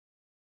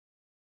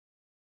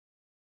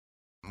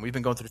We've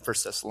been going through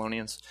First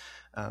Thessalonians.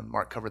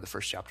 Mark covered the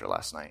first chapter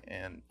last night,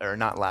 or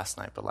not last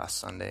night, but last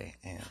Sunday,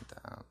 and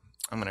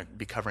I'm going to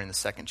be covering the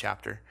second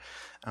chapter.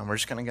 We're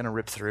just going to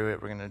rip through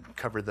it. We're going to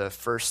cover the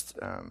first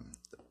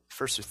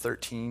through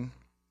 13,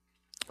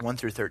 1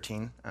 through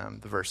 13,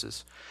 the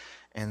verses,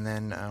 and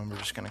then we're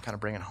just going to kind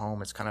of bring it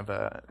home. It's kind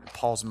of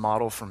Paul's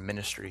model for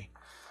ministry.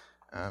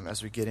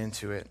 As we get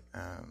into it,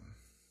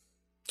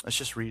 let's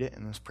just read it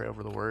and let's pray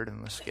over the word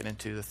and let's get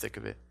into the thick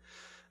of it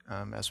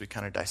as we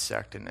kind of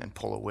dissect and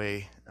pull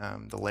away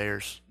the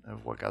layers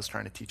of what God's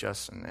trying to teach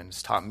us and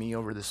has taught me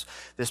over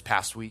this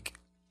past week.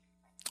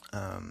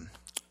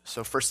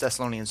 So 1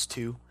 Thessalonians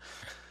 2,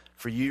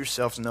 for you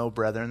yourselves know,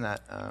 brethren,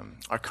 that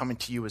our coming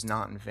to you is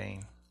not in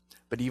vain.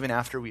 But even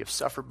after we have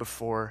suffered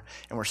before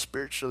and were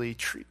spitefully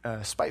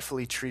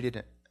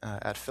treated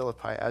at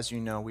Philippi, as you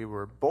know, we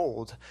were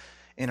bold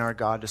in our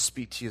God to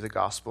speak to you the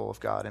gospel of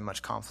God in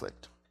much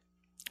conflict.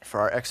 For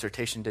our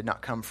exhortation did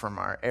not come from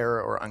our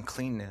error or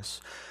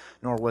uncleanness,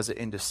 nor was it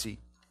in deceit.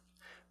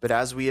 But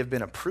as we have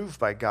been approved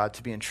by God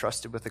to be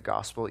entrusted with the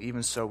gospel,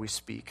 even so we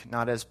speak,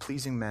 not as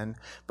pleasing men,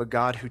 but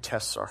God who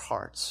tests our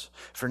hearts.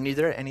 For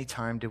neither at any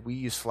time did we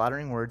use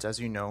flattering words, as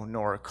you know,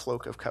 nor a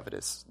cloak of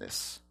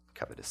covetousness.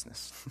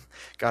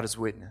 God is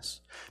witness.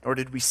 Nor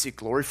did we seek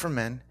glory from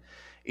men,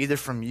 either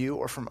from you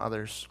or from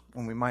others,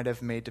 when we might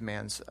have made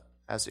demands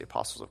as the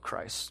apostles of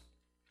Christ.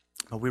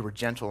 But we were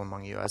gentle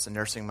among you, as a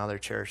nursing mother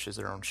cherishes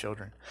her own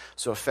children.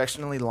 So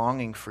affectionately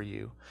longing for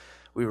you,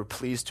 we were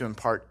pleased to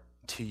impart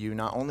to you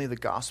not only the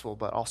gospel,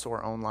 but also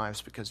our own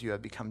lives, because you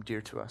have become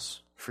dear to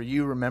us. For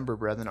you remember,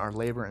 brethren, our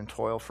labor and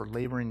toil, for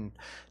laboring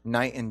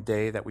night and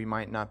day, that we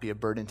might not be a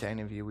burden to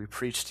any of you. We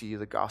preach to you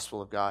the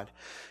gospel of God.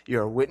 You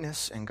are a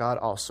witness, and God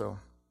also,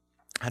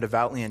 how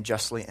devoutly and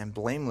justly and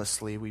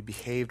blamelessly we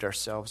behaved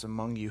ourselves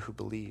among you who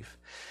believe.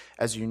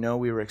 As you know,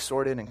 we were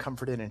exhorted and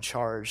comforted and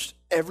charged,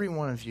 every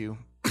one of you,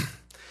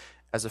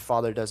 as a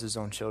father does his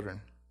own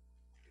children,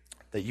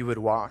 that you would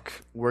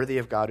walk worthy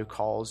of God who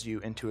calls you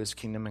into his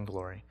kingdom and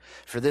glory.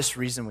 For this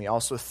reason we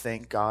also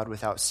thank God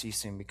without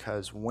ceasing,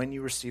 because when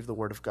you received the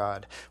word of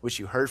God, which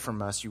you heard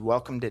from us, you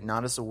welcomed it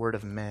not as the word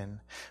of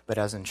men, but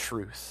as in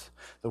truth,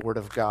 the word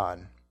of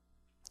God,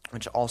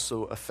 which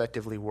also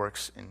effectively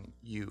works in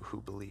you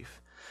who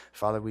believe.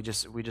 Father, we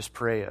just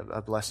pray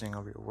a blessing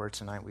over your word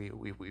tonight. We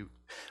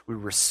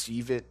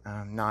receive it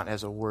not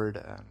as a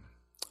word,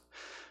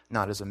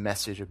 not as a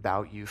message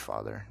about you,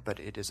 Father, but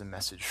it is a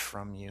message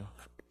from you.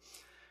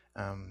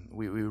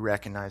 We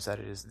recognize that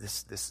it is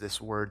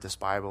this word, this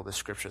Bible, this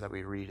scripture that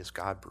we read is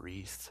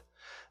God-breathed.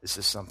 This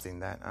is something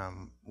that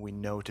we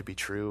know to be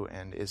true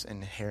and is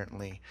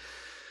inherently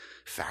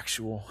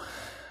factual.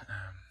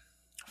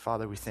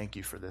 Father, we thank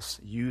you for this.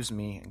 Use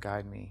me and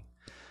guide me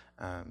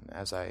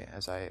as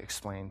I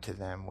explain to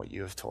them what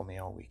you have told me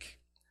all week.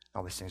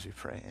 All these things we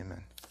pray.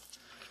 Amen.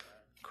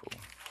 Cool.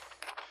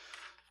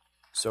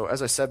 So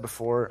as I said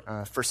before,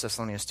 1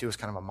 Thessalonians 2 is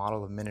kind of a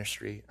model of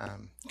ministry,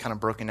 kind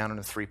of broken down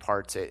into three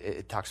parts.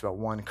 It talks about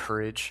 1,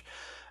 courage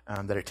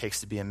that it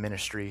takes to be in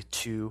ministry,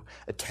 2,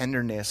 a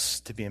tenderness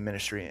to be in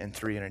ministry, and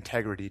 3, an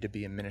integrity to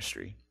be in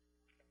ministry.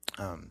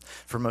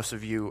 For most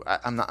of you,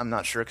 I'm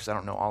not sure because I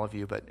don't know all of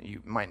you, but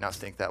you might not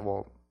think that,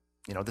 well,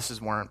 you know, this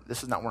is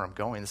not where I'm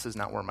going. This is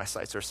not where my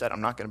sights are set.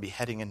 I'm not going to be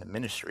heading into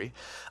ministry.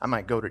 I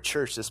might go to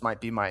church. This might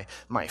be my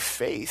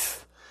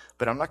faith,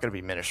 but I'm not going to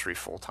be ministry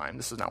full time.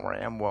 This is not where I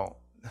am. Well,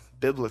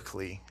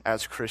 biblically,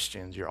 as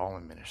Christians, you're all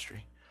in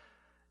ministry.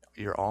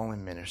 You're all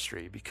in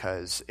ministry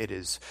because it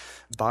is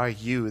by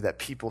you that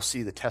people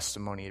see the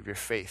testimony of your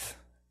faith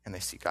and they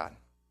see God.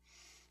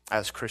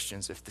 As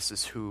Christians, if this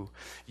is who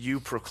you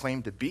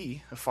proclaim to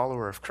be, a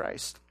follower of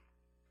Christ,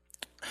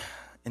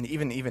 and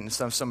even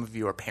some of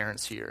you are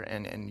parents here,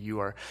 and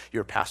you're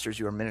pastors,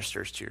 you are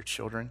ministers to your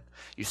children.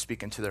 You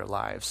speak into their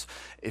lives.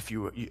 If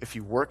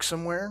you work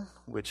somewhere,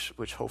 which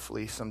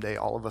hopefully someday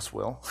all of us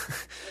will,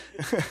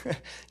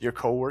 your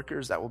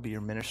coworkers, that will be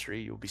your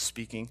ministry. You'll be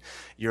speaking.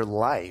 Your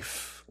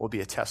life will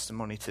be a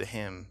testimony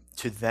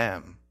to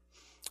them,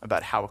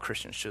 about how a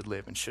Christian should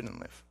live and shouldn't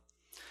live.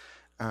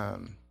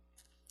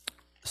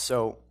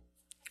 So,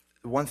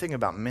 one thing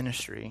about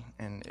ministry,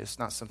 and it's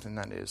not something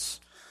that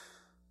is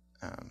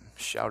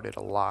shouted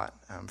a lot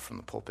from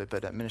the pulpit,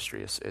 but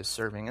ministry is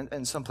serving,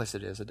 and some place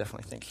it is. I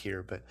definitely think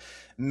here, but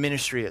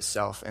ministry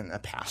itself, and a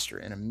pastor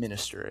and a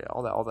minister,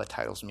 all that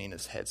titles mean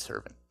is head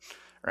servant,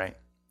 right?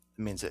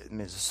 It means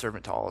a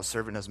servant to all, a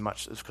servant as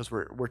much as, because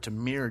we're to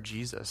mirror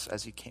Jesus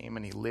as he came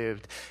and he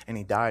lived and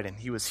he died and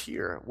he was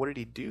here. What did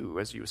he do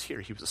as he was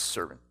here? He was a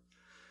servant.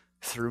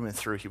 Through and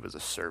through, he was a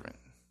servant,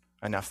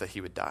 enough that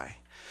he would die,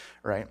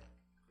 right?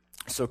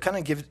 So kind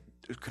of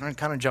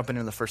jumping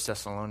into the First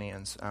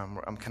Thessalonians,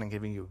 I'm kind of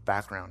giving you a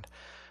background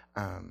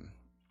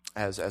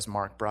as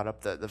Mark brought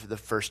up the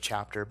first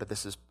chapter, but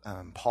this is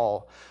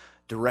Paul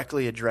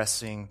directly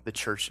addressing the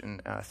church in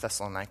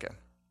Thessalonica.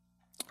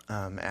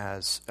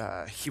 as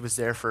he was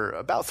there for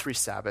about 3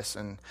 Sabbaths,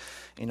 and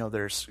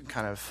there's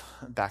kind of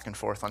back and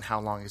forth on how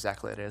long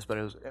exactly it is, but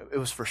it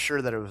was for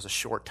sure that it was a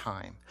short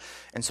time.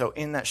 And so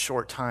in that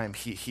short time,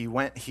 he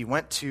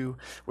went to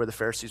where the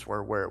Pharisees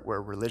were,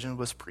 where religion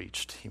was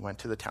preached. He went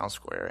to the town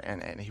square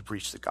and he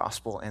preached the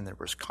gospel, and there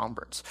was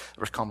converts.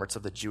 There was converts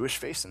of the Jewish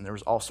faith, and there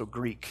was also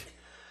Greek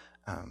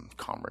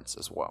converts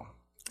as well.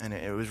 And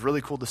it was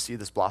really cool to see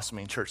this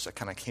blossoming church that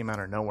kind of came out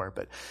of nowhere.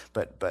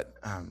 But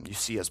you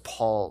see, as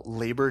Paul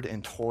labored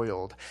and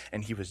toiled,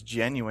 and he was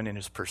genuine in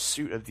his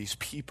pursuit of these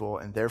people,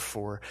 and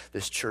therefore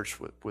this church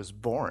was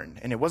born.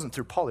 And it wasn't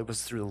through Paul; it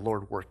was through the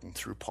Lord working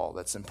through Paul.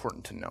 That's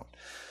important to note.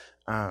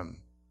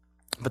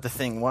 But the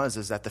thing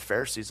is that the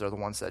Pharisees are the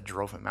ones that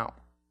drove him out.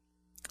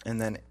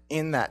 And then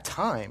in that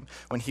time,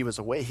 when he was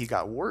away, he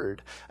got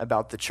word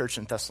about the church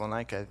in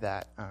Thessalonica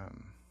that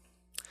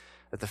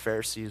the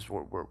Pharisees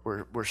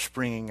were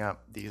springing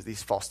up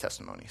these false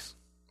testimonies,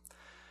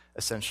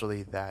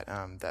 essentially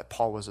that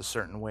Paul was a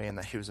certain way and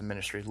that he was a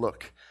ministry.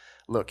 Look,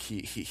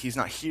 he's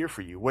not here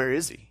for you. Where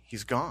is he?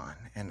 He's gone.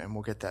 And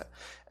we'll get that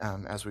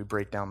as we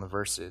break down the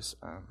verses.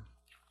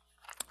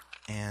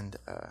 But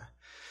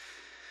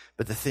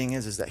the thing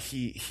is that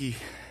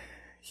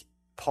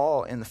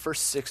Paul, in the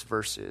first 6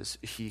 verses,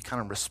 he kind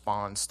of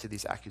responds to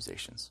these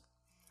accusations.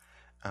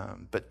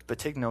 But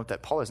take note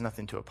that Paul has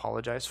nothing to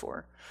apologize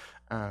for.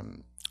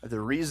 The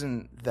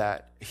reason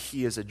that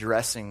he is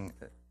addressing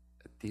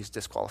these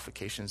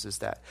disqualifications is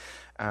that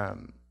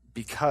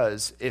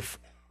because if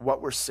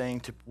what we're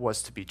saying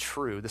was to be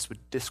true, this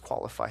would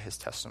disqualify his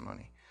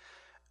testimony.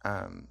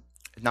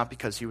 Not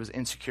because he was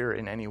insecure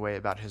in any way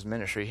about his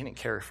ministry. He didn't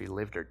care if he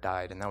lived or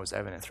died, and that was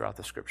evident throughout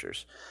the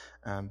scriptures.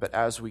 But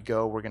as we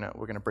go, we're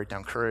gonna break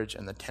down courage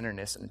and the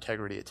tenderness and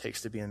integrity it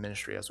takes to be in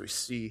ministry as we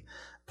see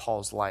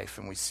Paul's life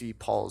and we see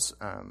Paul's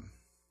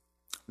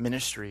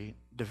ministry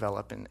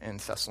develop in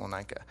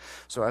Thessalonica.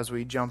 So as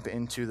we jump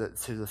into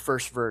the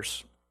first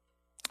verse,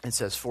 it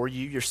says, "For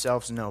you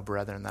yourselves know,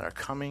 brethren, that our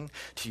coming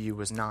to you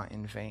was not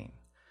in vain."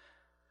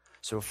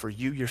 So for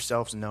you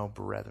yourselves know,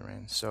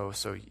 brethren. So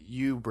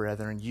you,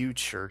 brethren, you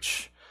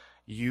church,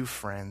 you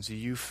friends,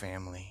 you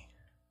family,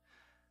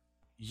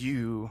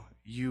 you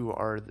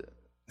are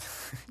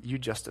you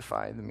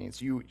justify the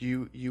means.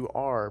 You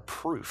are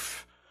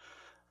proof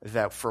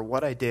that for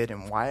what I did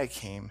and why I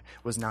came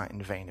was not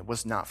in vain. It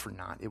was not for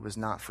naught. It was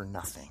not for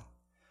nothing.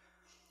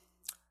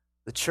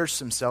 The church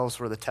themselves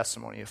were the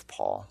testimony of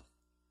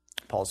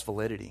Paul's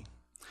validity.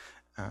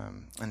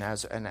 And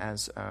as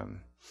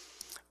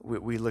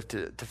we looked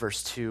at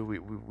verse 2,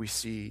 we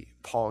see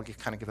Paul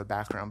kind of give a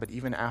background. But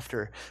even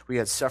after we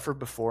had suffered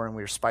before and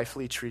we were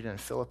spitefully treated in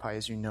Philippi,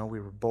 as you know, we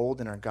were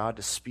bold in our God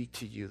to speak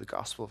to you the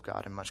gospel of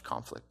God in much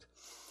conflict.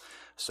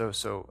 So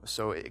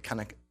it kind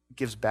of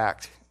gives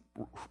back.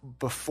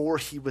 Before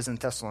he was in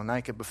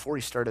Thessalonica, before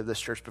he started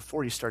this church,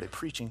 before he started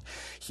preaching,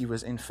 he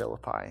was in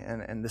Philippi.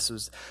 And this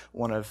was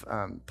one of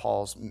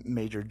Paul's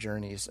major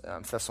journeys.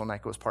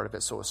 Thessalonica was part of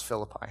it, so was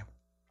Philippi.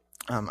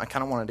 I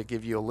kind of wanted to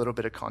give you a little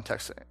bit of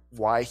context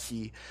why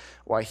he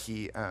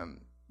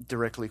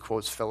directly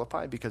quotes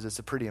Philippi, because it's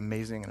a pretty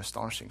amazing and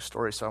astonishing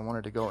story. So I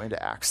wanted to go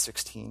into Acts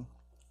 16.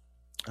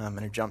 I'm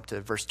going to jump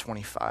to verse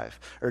 25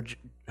 or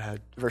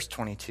verse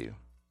 22.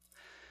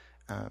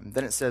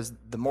 Then it says,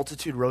 "The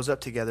multitude rose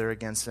up together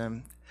against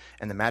them,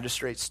 and the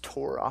magistrates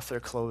tore off their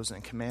clothes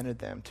and commanded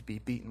them to be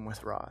beaten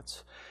with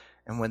rods.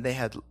 And when they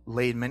had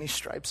laid many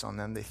stripes on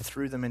them, they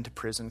threw them into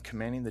prison,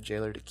 commanding the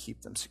jailer to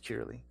keep them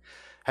securely.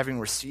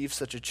 Having received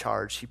such a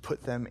charge, he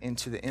put them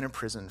into the inner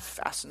prison,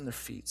 fastened their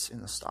feet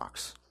in the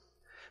stocks.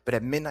 But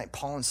at midnight,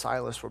 Paul and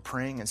Silas were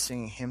praying and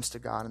singing hymns to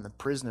God, and the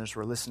prisoners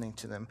were listening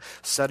to them.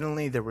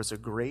 Suddenly there was a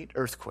great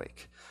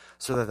earthquake,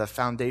 so that the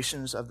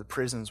foundations of the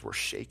prisons were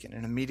shaken,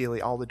 and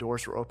immediately all the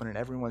doors were opened and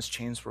everyone's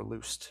chains were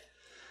loosed.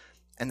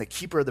 And the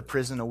keeper of the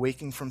prison,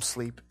 awaking from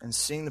sleep and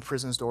seeing the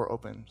prison's door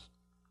open,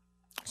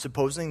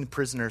 supposing the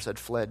prisoners had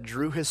fled,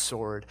 drew his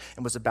sword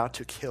and was about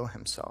to kill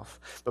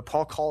himself. But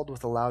Paul called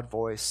with a loud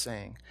voice,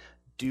 saying,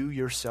 'Do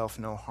yourself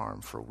no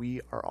harm, for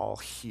we are all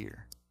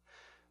here.'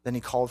 Then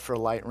he called for a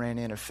light, ran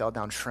in, and fell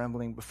down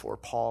trembling before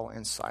Paul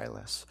and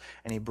Silas.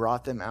 And he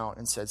brought them out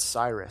and said,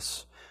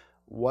 'Cyrus,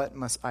 what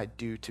must I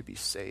do to be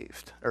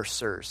saved?' Or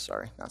Sirs,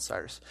 sorry, not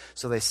Cyrus.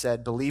 So they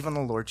said, 'Believe on the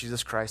Lord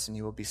Jesus Christ, and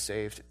you will be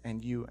saved,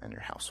 and you and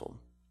your household.'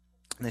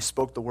 And they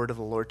spoke the word of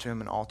the Lord to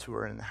him and all who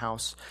were in the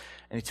house.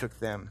 And he took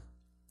them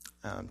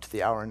to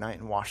the hour of night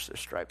and washed their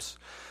stripes."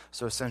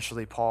 So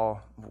essentially,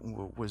 Paul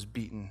was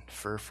beaten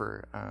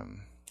for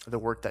the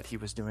work that he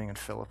was doing in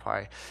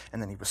Philippi, and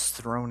then he was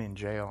thrown in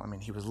jail. I mean,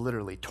 he was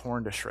literally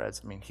torn to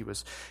shreds. I mean, he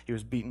was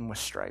beaten with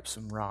stripes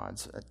and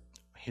rods.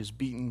 He was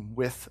beaten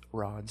with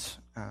rods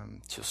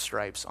till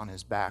stripes on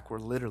his back were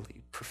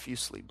literally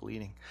profusely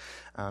bleeding,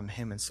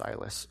 him and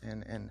Silas.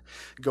 And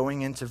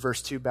going into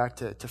verse 2, back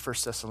to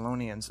 1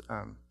 Thessalonians,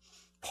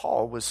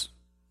 Paul was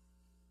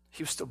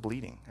still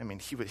bleeding. I mean,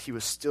 he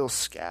was still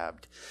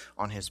scabbed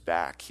on his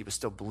back. He was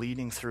still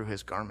bleeding through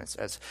his garments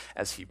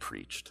as he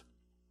preached.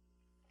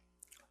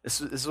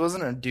 This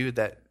wasn't a dude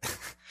that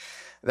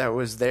that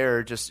was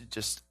there,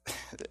 just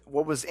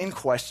what was in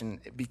question,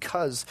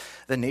 because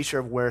the nature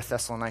of where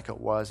Thessalonica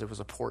was, it was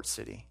a port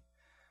city.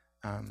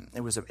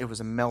 It was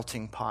a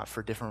melting pot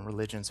for different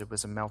religions. It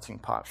was a melting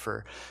pot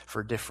for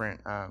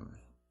different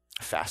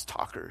fast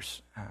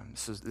talkers.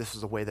 This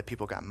is the way that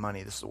people got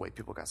money. This is the way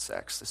people got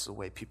sex. This is the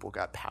way people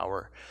got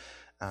power.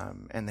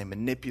 And they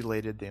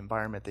manipulated the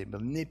environment. They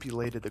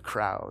manipulated the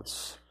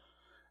crowds.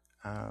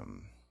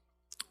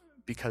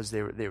 Because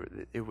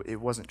it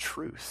wasn't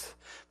truth.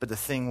 But the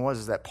thing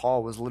was that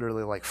Paul was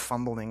literally like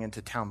fumbling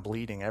into town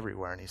bleeding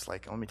everywhere, and he's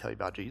like, let me tell you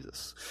about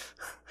Jesus.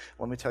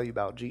 Let me tell you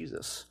about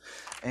Jesus.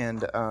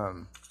 And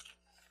the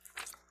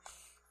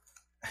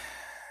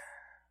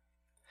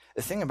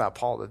thing about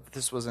Paul, that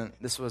this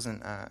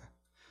wasn't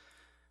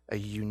a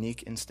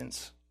unique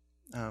instance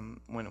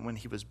when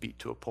he was beat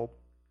to a pulp.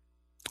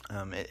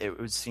 It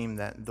would seem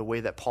that the way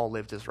that Paul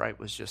lived his right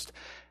was just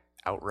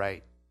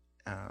outright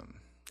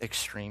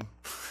extreme.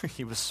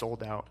 He was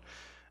sold out.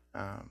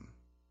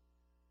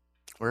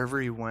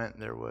 Wherever he went,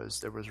 there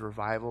was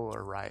revival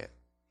or riot.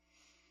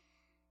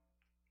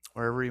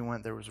 Wherever he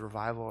went, there was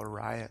revival or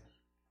riot.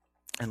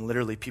 And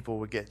literally people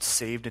would get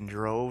saved in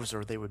droves,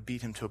 or they would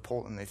beat him to a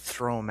pulp and they'd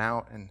throw him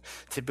out. And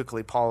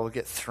typically Paul would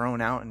get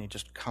thrown out and he'd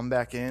just come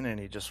back in and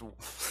he'd just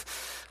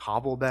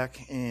hobble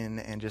back in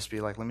and just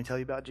be like, let me tell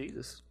you about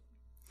Jesus.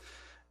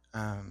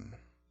 And,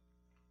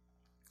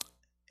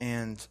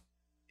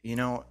 you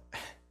know,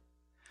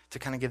 to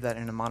kind of give that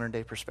in a modern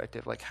day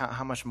perspective, like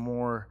how much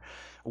more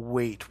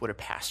weight would a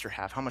pastor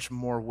have? How much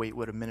more weight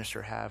would a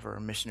minister have or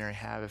a missionary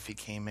have if he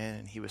came in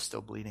and he was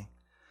still bleeding?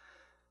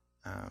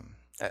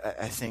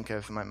 I think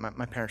of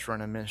my parents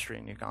run a ministry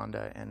in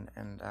Uganda, and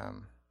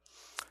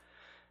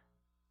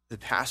the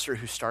pastor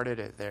who started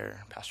it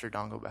there, Pastor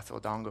Dongo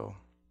Bethel Dongo,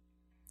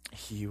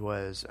 he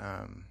was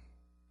a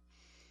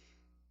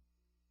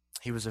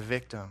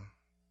victim.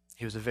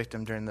 He was a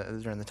victim during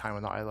the time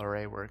when the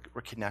ILRA were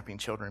kidnapping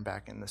children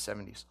back in the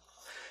 70s.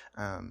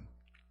 A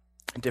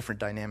different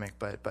dynamic,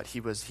 but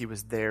he was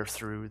there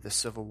through the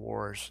civil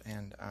wars,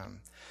 and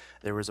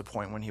there was a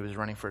point when he was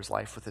running for his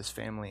life with his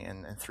family,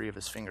 and 3 of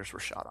his fingers were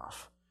shot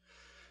off.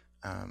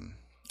 And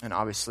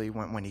obviously,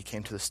 when he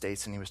came to the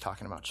States and he was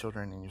talking about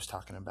children and he was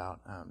talking about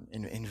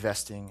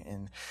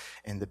investing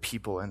in the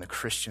people and the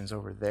Christians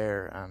over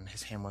there,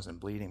 his hand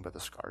wasn't bleeding, but the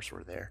scars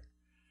were there.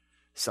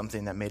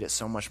 Something that made it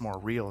so much more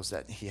real is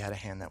that he had a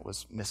hand that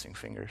was missing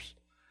fingers.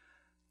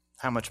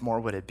 How much more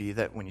would it be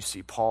that when you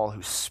see Paul,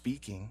 who's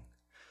speaking,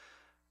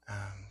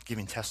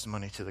 giving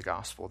testimony to the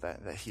gospel,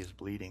 that he is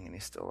bleeding and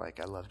he's still like,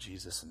 I love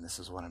Jesus and this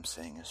is what I'm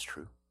saying is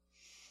true.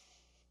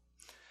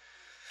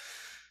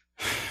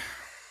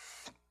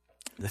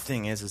 The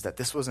thing is that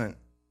this wasn't,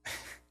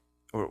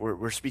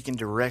 we're speaking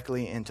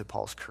directly into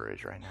Paul's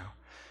courage right now.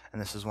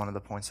 And this is one of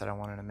the points that I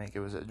wanted to make. It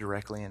was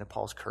directly into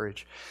Paul's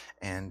courage.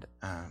 And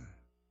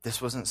this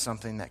wasn't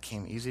something that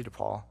came easy to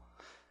Paul,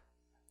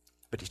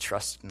 but he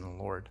trusted in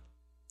the Lord.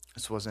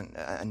 This wasn't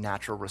a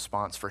natural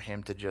response for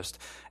him to just,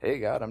 hey,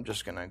 God, I'm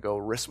just going to go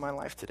risk my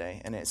life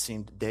today. And it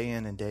seemed day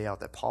in and day out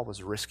that Paul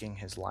was risking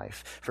his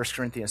life. 1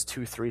 Corinthians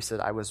 2:3 said,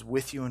 I was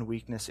with you in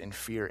weakness, in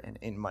fear, and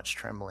in much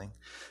trembling.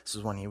 This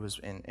is when he was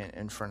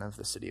in front of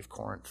the city of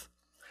Corinth.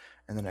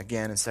 And then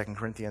again in 2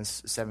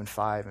 Corinthians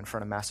 7:5, in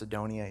front of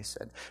Macedonia, he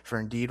said, for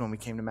indeed, when we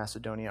came to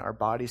Macedonia, our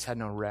bodies had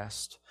no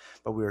rest,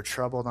 but we were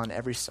troubled on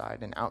every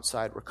side, and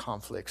outside were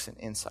conflicts, and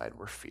inside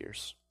were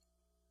fears.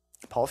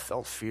 Paul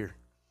felt fear.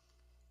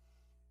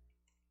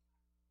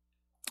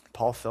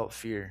 Paul felt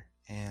fear,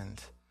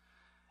 and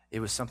it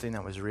was something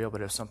that was real,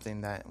 but it was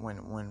something that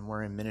when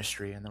we're in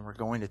ministry and then we're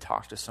going to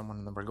talk to someone,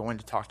 and then we're going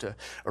to talk to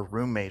a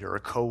roommate or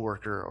a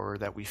coworker, or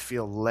that we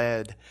feel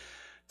led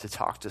to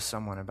talk to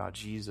someone about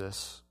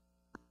Jesus,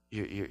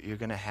 you're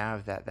going to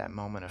have that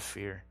moment of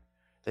fear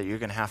that you're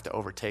going to have to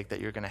overtake, that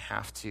you're going to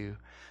have to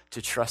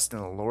trust in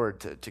the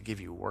Lord to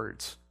give you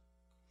words.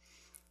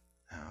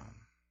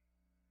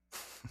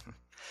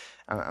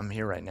 I'm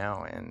here right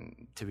now,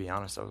 and to be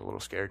honest, I was a little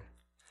scared.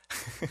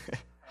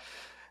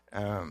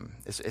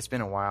 It's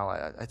been a while.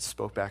 I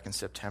spoke back in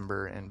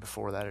September, and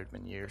before that it had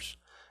been years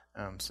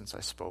since I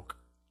spoke.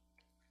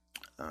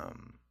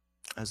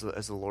 As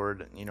the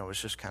Lord,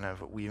 was just kind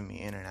of weaving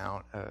me in and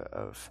out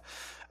of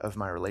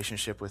my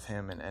relationship with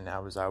Him, and I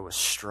was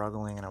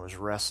struggling, and I was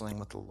wrestling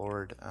with the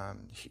Lord.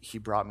 He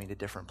brought me to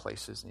different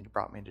places, and He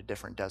brought me to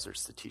different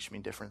deserts to teach me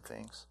different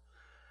things.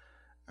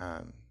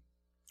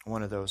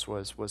 One of those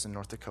was in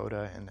North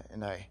Dakota,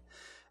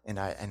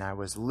 and I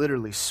was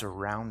literally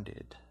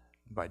surrounded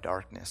by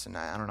darkness, and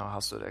I don't know how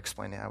else to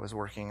explain it. I was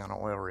working on an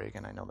oil rig,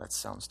 and I know that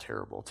sounds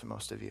terrible to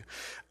most of you,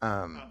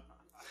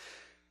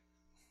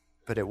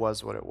 but it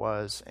was what it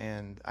was,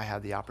 and I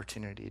had the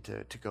opportunity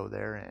to go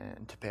there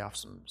and to pay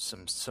off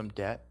some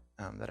debt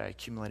that I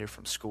accumulated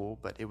from school.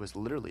 But it was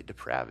literally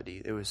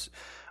depravity. It was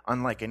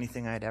unlike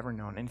anything I had ever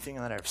known, anything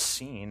that I've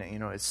seen.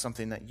 It's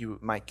something that you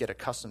might get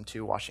accustomed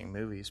to watching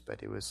movies,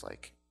 but it was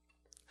like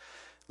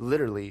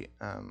literally.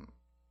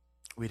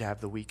 We'd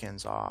have the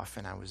weekends off,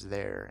 and I was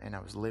there, and I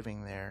was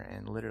living there,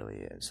 and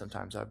literally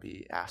sometimes I'd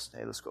be asked,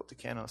 hey, let's go up to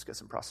Canada, let's get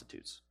some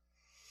prostitutes.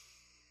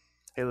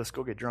 Hey, let's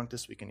go get drunk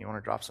this weekend. You want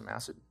to drop some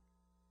acid?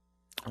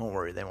 Don't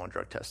worry, they won't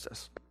drug test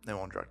us. They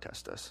won't drug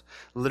test us.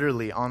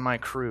 Literally on my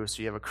crew,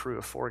 so you have a crew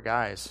of 4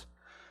 guys,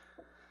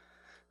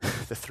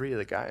 the 3 of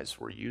the guys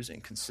were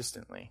using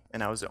consistently,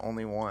 and I was the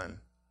only one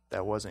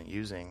that wasn't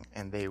using,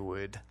 and they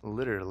would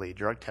literally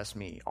drug test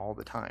me all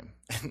the time,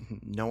 and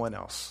no one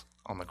else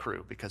on the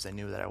crew, because they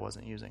knew that I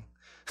wasn't using.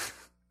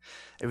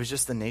 It was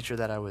just the nature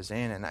that I was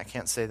in, and I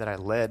can't say that I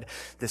led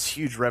this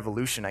huge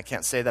revolution. I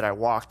can't say that I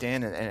walked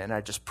in and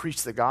I just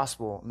preached the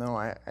gospel. No,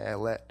 I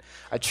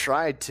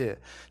tried to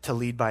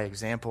lead by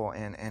example,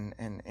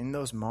 and in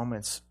those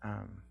moments,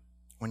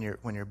 when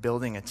you're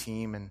building a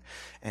team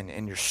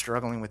and you're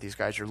struggling with these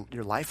guys,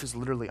 your life is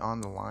literally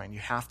on the line. You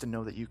have to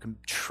know that you can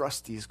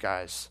trust these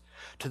guys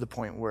to the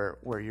point where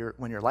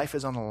when your life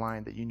is on the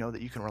line, that you know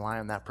that you can rely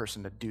on that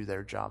person to do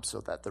their job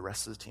so that the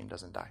rest of the team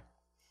doesn't die.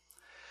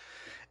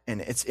 And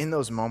it's in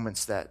those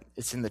moments, that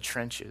it's in the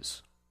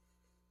trenches,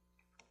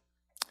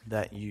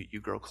 that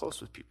you grow close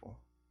with people,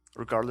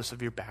 regardless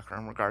of your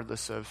background,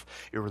 regardless of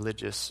your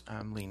religious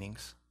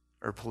leanings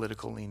or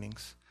political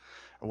leanings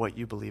or what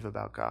you believe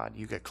about God.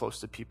 You get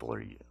close to people,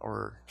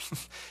 or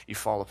you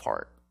fall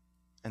apart,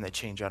 and they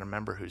change out a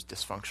member who's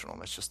dysfunctional.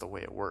 That's just the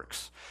way it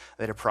works.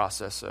 They had a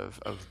process of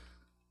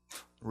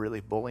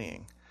really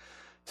bullying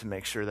to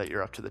make sure that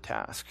you're up to the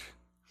task.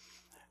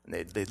 And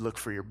they'd look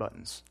for your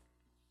buttons.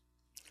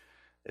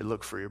 They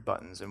look for your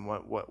buttons, and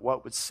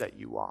what would set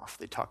you off.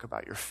 They talk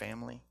about your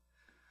family.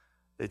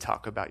 They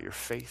talk about your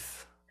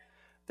faith.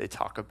 They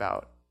talk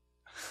about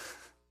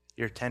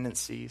your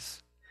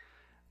tendencies.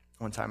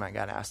 One time I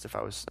got asked if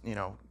I was,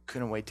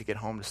 couldn't wait to get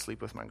home to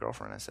sleep with my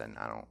girlfriend. I said,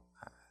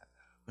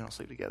 we don't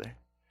sleep together.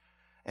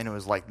 And it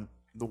was like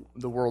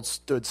the world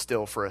stood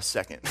still for a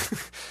second,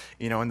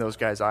 in those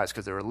guys' eyes,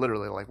 because they were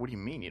literally like, what do you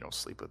mean you don't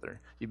sleep with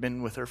her? You've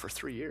been with her for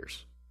 3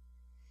 years.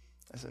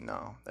 I said,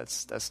 no,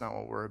 that's not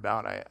what we're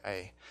about.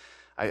 I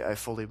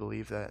fully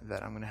believe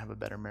that I'm going to have a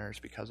better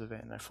marriage because of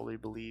it, and I fully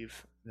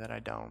believe that I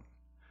don't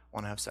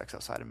want to have sex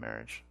outside of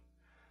marriage.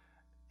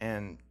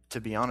 And to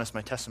be honest,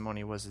 my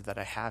testimony was that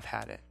I have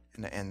had it,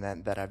 and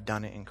that I've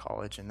done it in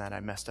college, and that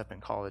I messed up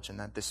in college, and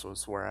that this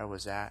was where I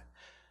was at.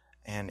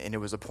 And it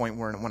was a point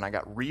where when I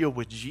got real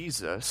with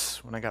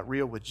Jesus,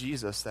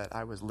 that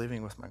I was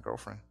living with my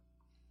girlfriend.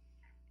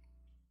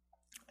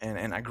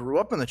 And I grew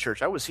up in the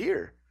church. I was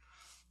here.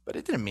 But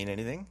it didn't mean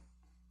anything.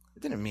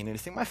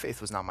 My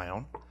faith was not my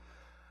own.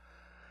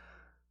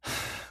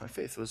 My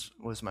faith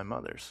was my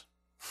mother's.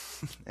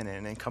 And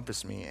it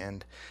encompassed me.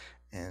 And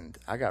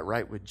I got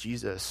right with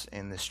Jesus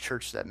in this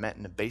church that met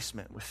in a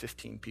basement with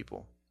 15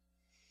 people.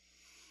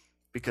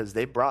 Because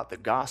they brought the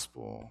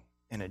gospel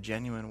in a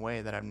genuine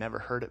way that I've never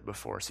heard it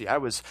before. See, I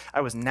was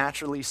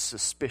naturally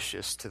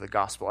suspicious to the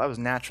gospel. I was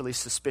naturally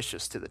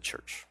suspicious to the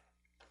church.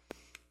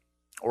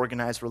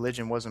 Organized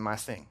religion wasn't my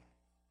thing.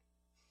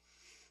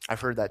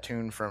 I've heard that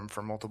tune from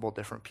multiple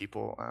different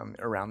people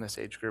around this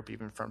age group,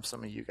 even from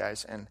some of you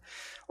guys. And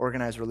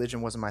organized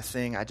religion wasn't my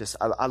thing. I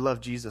love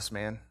Jesus,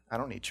 man. I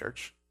don't need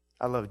church.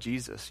 I love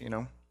Jesus,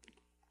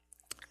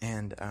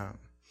 And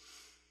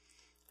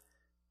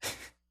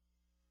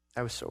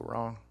I was so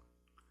wrong.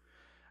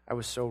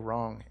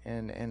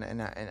 And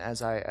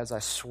as I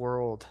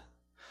swirled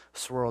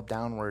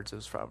downwards, it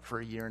was for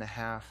a year and a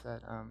half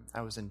that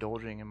I was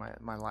indulging in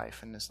my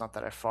life. And it's not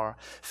that I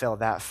fell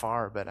that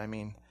far, but I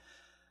mean,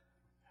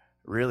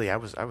 really, I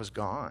was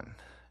gone,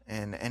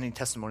 and any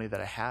testimony that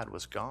I had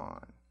was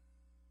gone.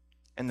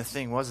 And the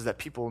thing was that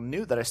people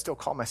knew that I still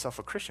called myself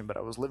a Christian, but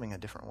I was living a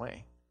different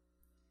way.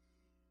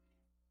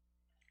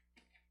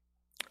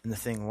 And the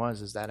thing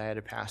was that I had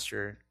a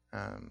pastor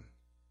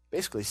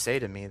basically say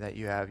to me that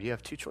you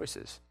have 2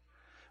 choices,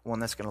 one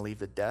that's going to lead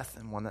to death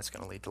and one that's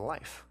going to lead to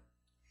life.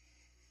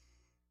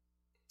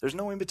 There's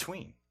no in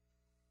between.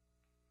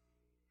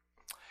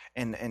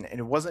 And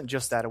it wasn't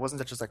just that. It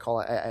wasn't just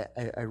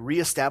I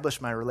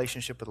reestablished my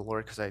relationship with the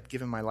Lord because I had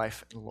given my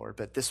life to the Lord.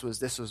 But this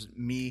was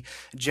me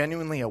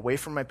genuinely away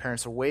from my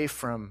parents, away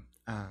from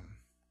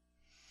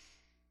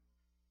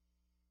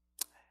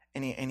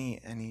any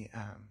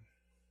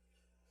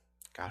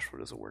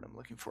what is the word I'm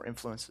looking for?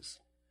 Influences.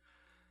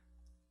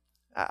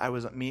 I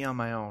was me on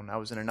my own. I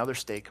was in another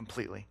state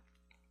completely.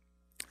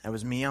 I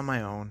was me on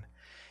my own,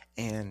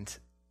 and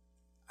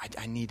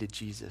I needed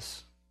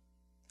Jesus.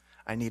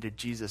 I needed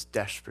Jesus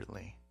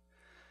desperately.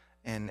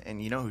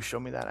 And you know who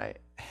showed me that?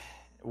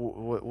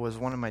 Was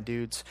one of my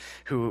dudes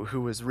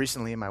who was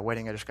recently in my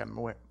wedding. I just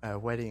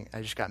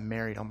got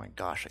married. Oh my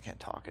gosh, I can't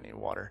talk. I need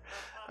water.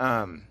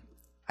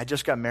 I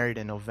just got married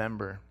in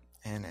November,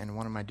 and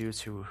one of my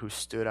dudes who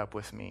stood up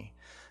with me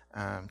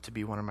to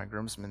be one of my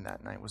groomsmen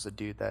that night was a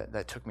dude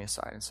that took me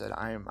aside and said,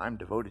 I'm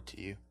devoted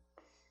to you.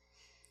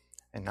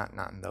 And not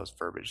in those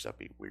verbiage, that'd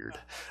be weird.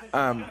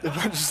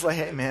 But just like,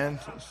 hey man,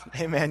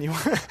 you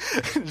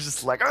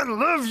just like, I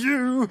love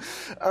you.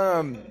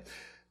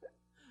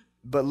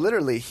 But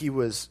literally he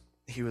was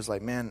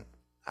like, man,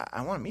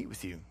 I want to meet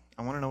with you.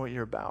 I want to know what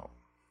you're about.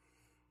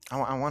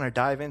 I want to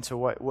dive into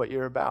what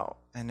you're about.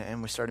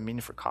 And we started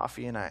meeting for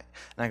coffee, and I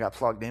got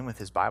plugged in with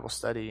his Bible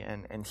study,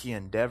 and he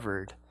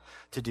endeavored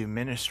to do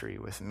ministry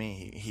with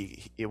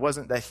me. It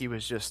wasn't that he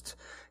was just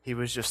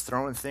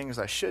throwing things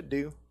I should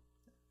do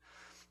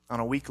on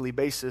a weekly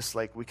basis.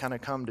 Like, we kind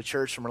of come to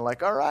church and we're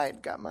like, all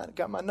right, got my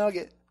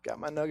nugget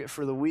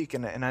for the week,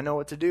 and I know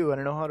what to do, and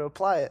I know how to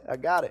apply it. I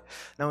got it.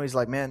 No, he's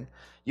like, man,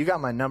 you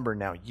got my number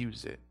now.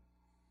 Use it.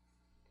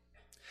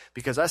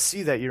 Because I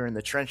see that you're in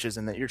the trenches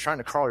and that you're trying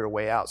to crawl your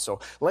way out.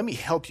 So let me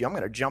help you. I'm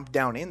going to jump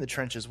down in the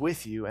trenches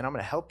with you, and I'm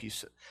going to help you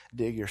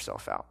dig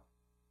yourself out.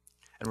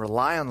 And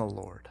rely on the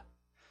Lord.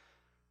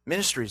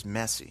 Ministry's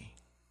messy.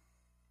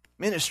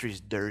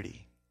 Ministry's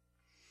dirty.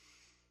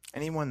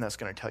 Anyone that's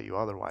going to tell you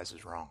otherwise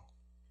is wrong.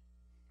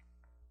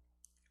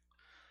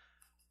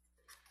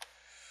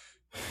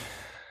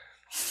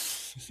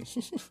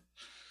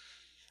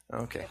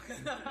 Okay.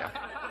 Yeah.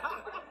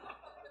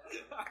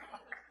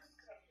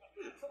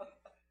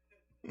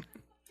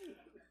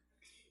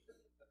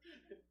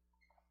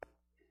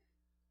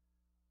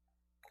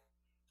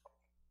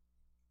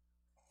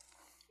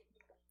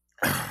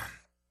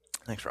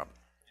 Thanks, Rob.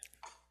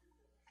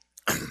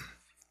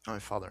 My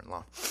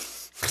father-in-law.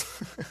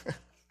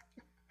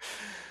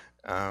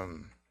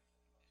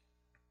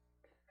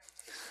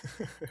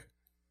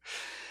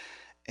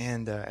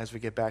 And as we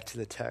get back to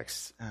the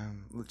text,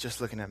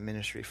 just looking at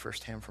ministry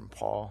firsthand from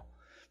Paul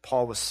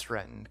was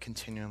threatened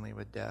continually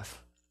with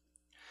death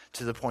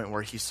to the point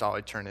where he saw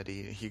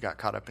eternity. He got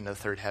caught up into the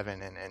third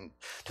heaven, and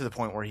to the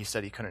point where he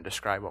said he couldn't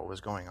describe what was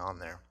going on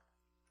there.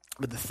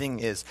 But the thing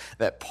is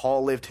that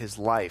Paul lived his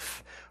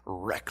life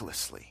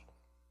recklessly,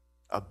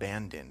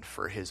 abandoned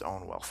for his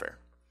own welfare.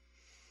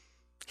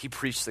 He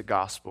preached the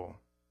gospel,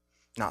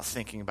 not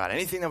thinking about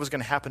anything that was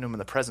going to happen to him in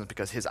the present,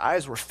 because his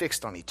eyes were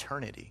fixed on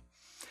eternity.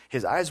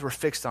 His eyes were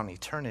fixed on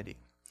eternity.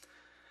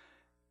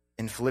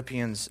 In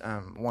Philippians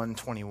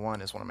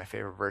 1:21 is one of my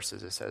favorite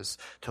verses. It says,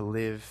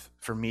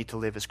 for me to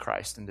live is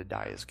Christ and to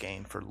die is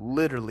gain. For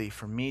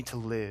me to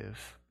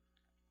live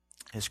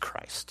is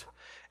Christ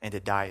and to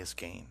die is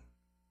gain.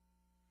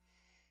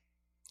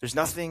 There's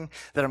nothing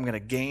that I'm going to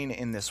gain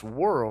in this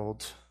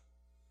world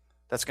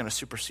that's going to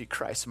supersede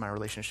Christ in my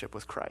relationship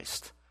with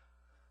Christ.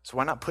 So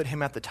why not put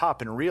him at the top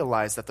and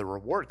realize that the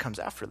reward comes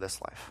after this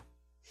life?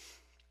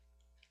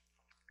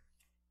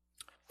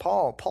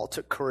 Paul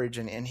took courage,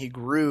 and he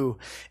grew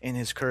in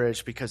his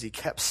courage because he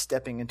kept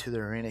stepping into the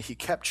arena. He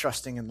kept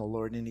trusting in the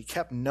Lord, and he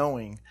kept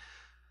knowing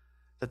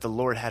that the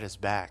Lord had his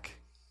back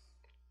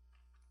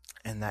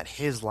and that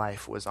his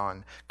life was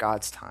on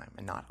God's time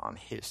and not on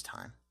his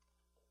time.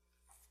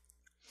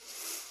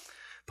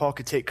 Paul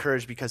could take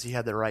courage because he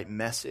had the right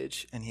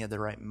message and he had the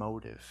right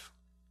motive.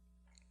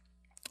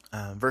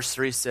 Verse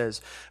 3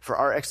 says, for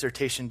our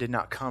exhortation did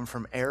not come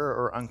from error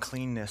or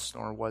uncleanness,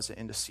 nor was it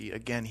in deceit.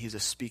 Again, he's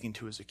just speaking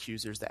to his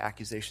accusers, the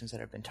accusations that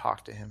have been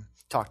talked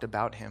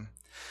about him.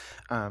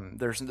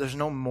 There's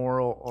no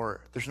moral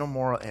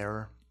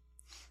error.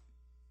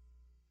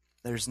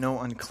 There's no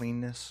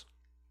uncleanness.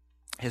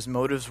 His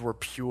motives were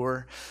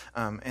pure.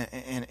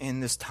 And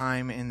in this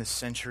time, in this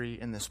century,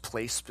 in this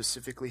place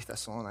specifically,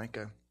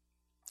 Thessalonica,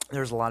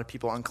 there's a lot of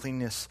people.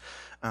 Uncleanness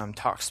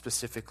talks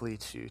specifically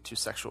to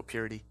sexual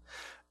purity.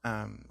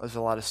 There's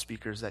a lot of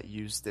speakers that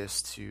use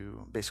this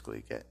to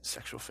basically get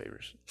sexual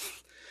favors.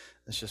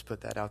 Let's just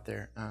put that out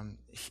there.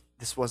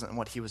 This wasn't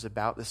what he was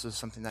about. This was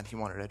something that he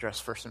wanted to address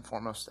first and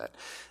foremost, that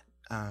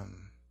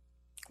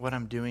what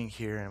I'm doing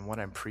here and what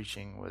I'm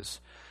preaching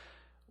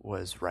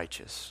was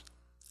righteous.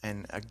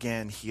 And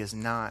again, he is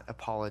not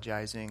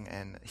apologizing,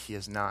 and he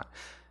is not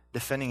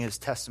defending his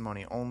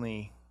testimony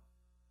only.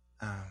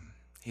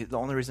 The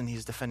only reason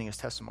he's defending his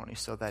testimony is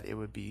so that it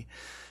would be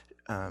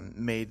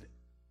made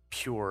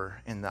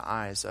pure in the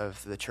eyes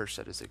of the church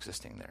that is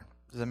existing there.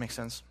 Does that make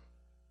sense?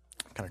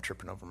 I'm kind of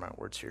tripping over my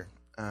words here.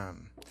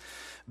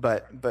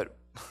 But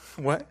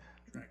what?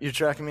 You're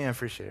tracking me? I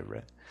appreciate it,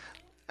 Brett.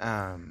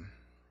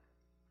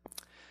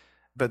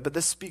 But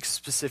this speaks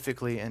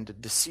specifically,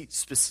 and deceit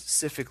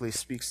specifically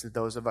speaks to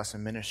those of us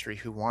in ministry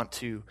who want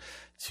to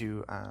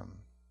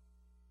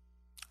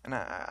and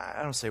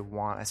I don't say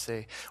want, I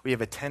say we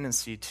have a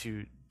tendency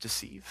to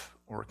deceive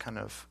or kind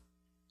of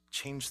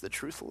change the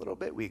truth a little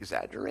bit. We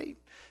exaggerate,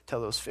 tell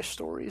those fish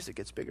stories. It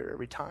gets bigger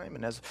every time.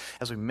 And as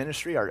we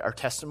ministry, our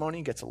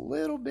testimony gets a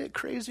little bit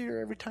crazier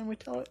every time we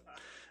tell it.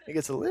 It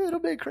gets a little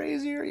bit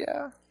crazier,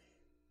 yeah.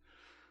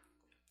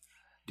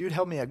 Dude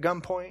held me at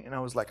gunpoint, and I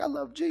was like, I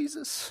love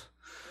Jesus.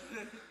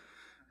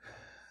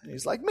 And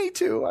he's like, me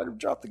too. I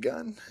dropped the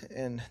gun.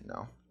 And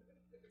no.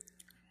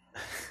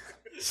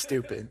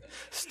 Stupid.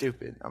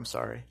 I'm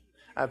sorry.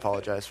 I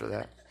apologize for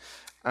that.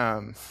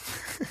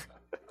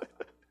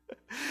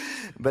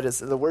 But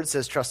the word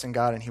says, trust in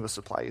God and he will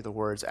supply you the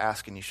words.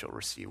 Ask and you shall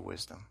receive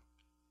wisdom.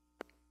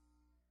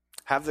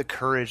 Have the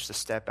courage to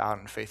step out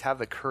in faith. Have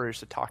the courage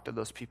to talk to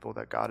those people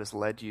that God has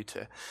led you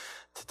to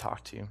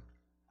talk to.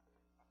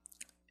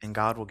 And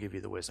God will give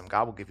you the wisdom.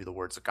 God will give you the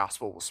words. The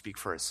gospel will speak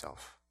for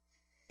itself.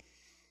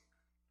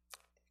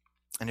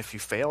 And if you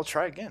fail,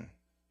 try again.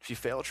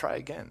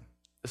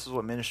 This is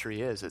what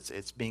ministry is.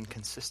 It's being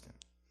consistent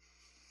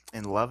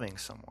and loving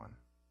someone.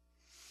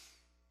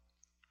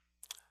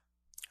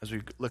 As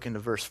we look into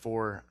verse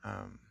 4,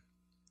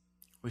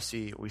 we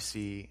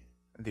see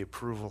the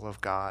approval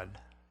of God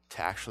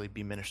to actually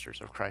be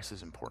ministers of Christ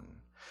is important.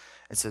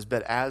 It says,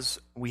 but as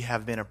we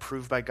have been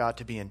approved by God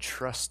to be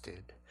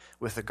entrusted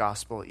with the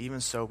gospel, even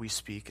so we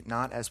speak,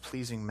 not as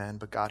pleasing men,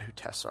 but God who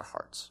tests our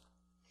hearts.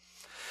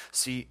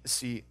 See,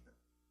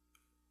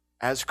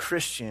 as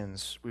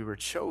Christians, we were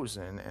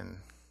chosen, and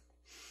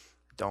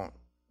don't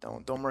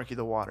murky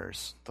the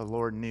waters. The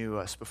Lord knew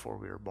us before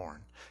we were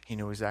born. He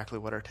knew exactly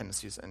what our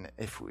tendencies and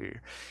if we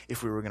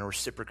were going to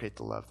reciprocate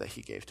the love that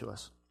he gave to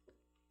us.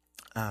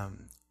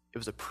 It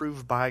was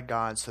approved by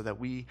God so that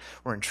we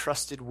were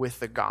entrusted with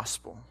the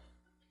gospel,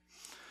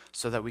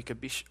 so that we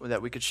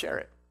could share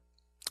it.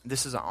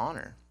 This is an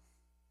honor,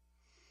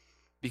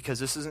 because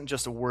this isn't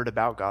just a word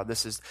about God.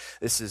 This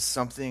is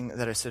something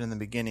that I said in the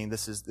beginning.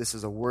 This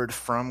is a word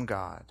from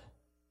God.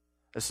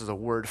 This is a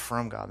word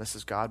from God. This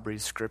is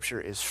God-breathed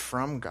scripture is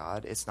from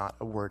God. It's not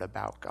a word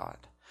about God.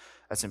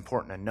 That's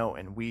important to note.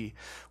 And we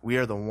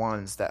are the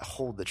ones that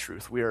hold the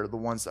truth. We are the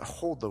ones that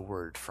hold the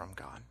word from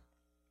God.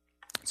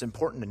 It's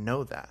important to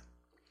know that.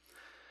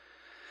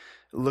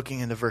 Looking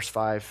into verse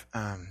 5,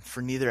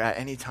 for neither at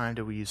any time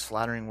do we use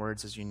flattering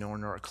words, as you know,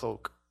 nor a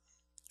cloak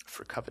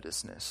for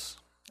covetousness.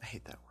 I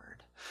hate that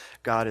word.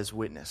 God is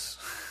witness.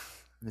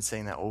 I've been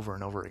saying that over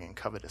and over again.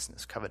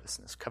 Covetousness,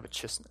 covetousness.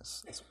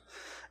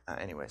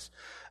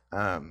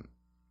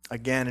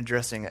 Again,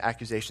 addressing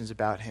accusations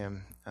about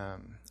him.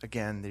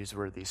 Again, these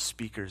were these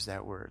speakers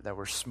that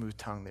were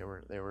smooth-tongued. They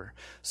were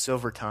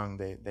silver-tongued.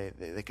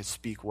 They could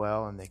speak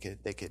well, and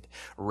they could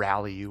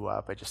rally you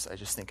up. I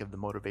just think of the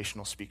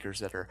motivational speakers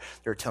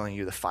they're telling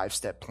you the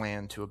 5-step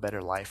plan to a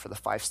better life, or the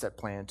 5-step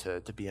plan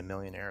to be a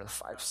millionaire, the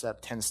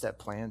 5-step, 10-step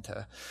plan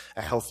to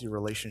a healthy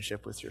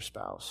relationship with your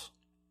spouse.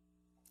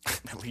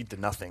 That lead to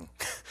nothing.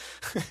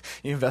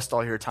 You invest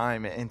all your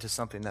time into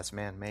something that's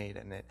man-made,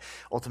 and it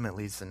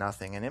ultimately leads to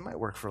nothing. And it might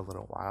work for a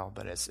little while,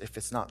 but if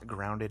it's not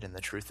grounded in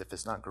the truth, if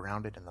it's not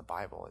grounded in the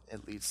Bible,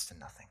 it leads to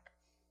nothing.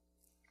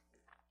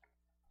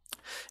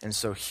 And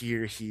so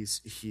here he's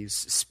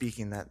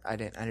speaking that I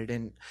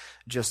didn't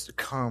just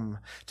come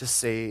to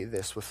say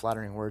this with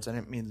flattering words. I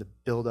didn't mean to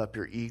build up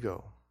your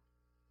ego.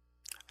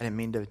 I didn't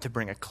mean to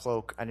bring a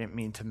cloak. I didn't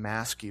mean to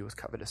mask you with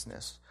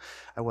covetousness.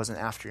 I wasn't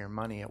after your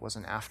money. I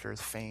wasn't after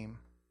the fame.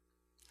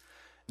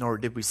 Nor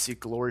did we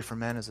seek glory from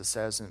men, as it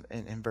says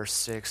in verse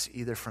 6,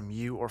 either from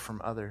you or from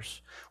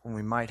others, when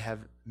we might have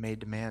made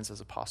demands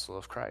as apostles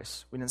of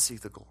Christ. We didn't seek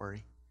the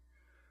glory.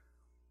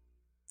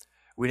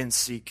 We didn't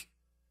seek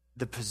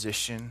the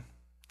position,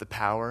 the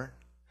power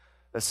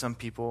that some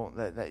people,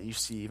 that you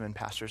see even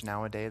pastors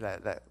nowadays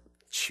that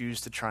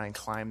choose to try and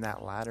climb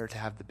that ladder to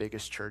have the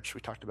biggest church. We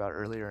talked about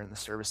earlier in the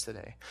service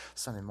today,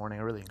 Sunday morning.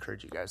 I really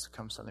encourage you guys to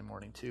come Sunday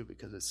morning too,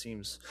 because it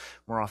seems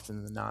more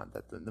often than not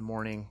that the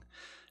morning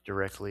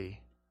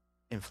directly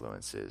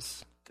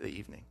influences the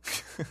evening,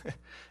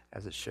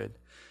 as it should,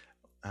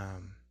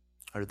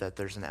 or that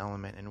there's an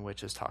element in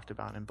which is talked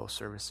about in both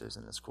services,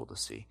 and it's cool to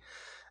see.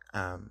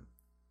 But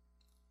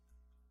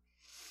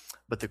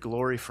the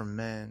glory from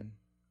men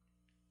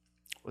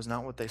was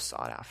not what they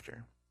sought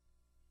after.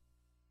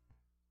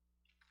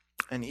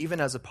 And even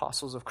as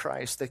apostles of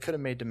Christ, they could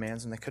have made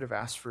demands, and they could have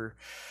asked for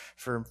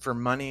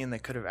money, and they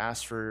could have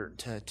asked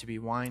to be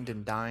wined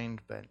and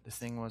dined. But the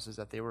thing was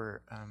that they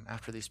were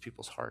after these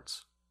people's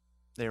hearts.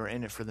 They were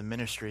in it for the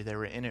ministry. They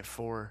were in it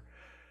for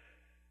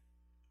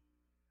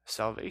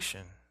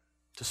salvation,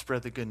 to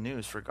spread the good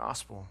news, for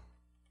gospel.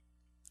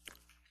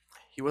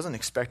 He wasn't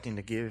expecting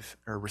to give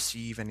or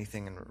receive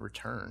anything in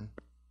return.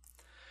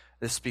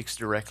 This speaks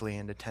directly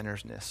into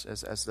tenderness,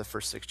 as the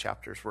first 6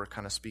 chapters were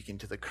kind of speaking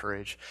to the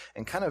courage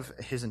and kind of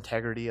his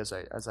integrity, as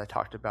I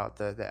talked about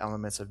the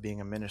elements of being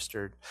a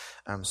minister,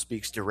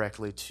 speaks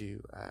directly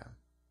to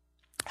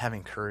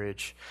having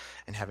courage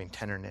and having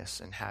tenderness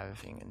and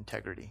having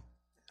integrity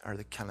are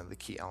the kind of the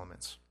key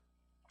elements.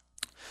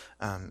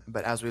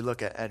 But as we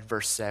look at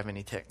verse 7,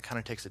 he kind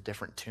of takes a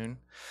different tune.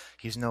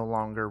 He's no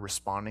longer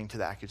responding to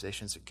the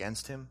accusations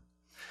against him.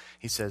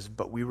 He says,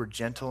 but we were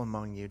gentle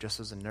among you, just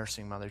as a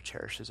nursing mother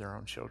cherishes her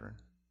own children.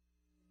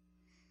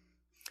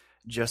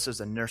 Just as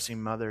a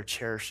nursing mother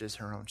cherishes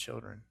her own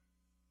children.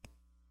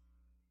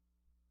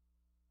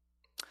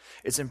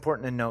 It's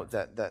important to note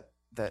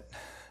that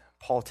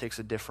Paul takes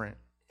a different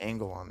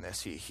angle on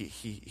this.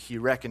 He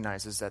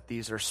recognizes that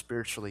these are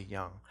spiritually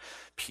young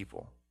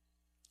people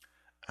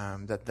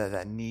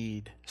that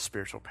need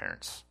spiritual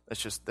parents.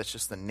 That's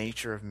just the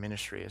nature of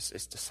ministry. It's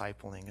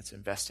discipling, it's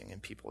investing in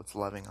people, it's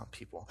loving on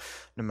people,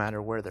 no matter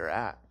where they're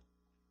at.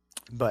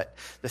 But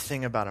the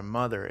thing about a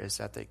mother is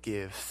that they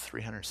give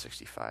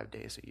 365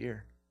 days a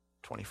year,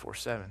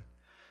 24/7,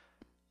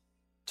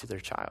 to their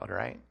child,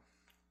 right?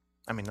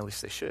 I mean, at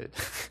least they should.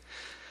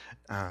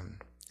 And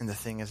the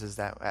thing is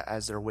that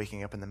as they're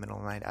waking up in the middle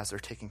of the night, as they're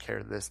taking care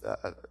of this,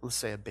 let's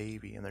say a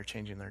baby, and they're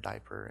changing their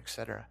diaper,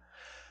 etc.,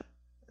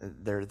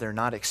 they're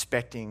not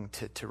expecting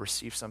to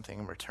receive something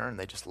in return.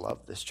 They just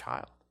love this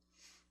child.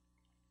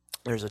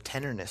 There's a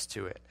tenderness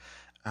to it.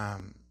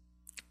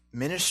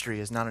 Ministry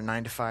is not a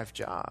 9-to-5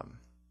 job.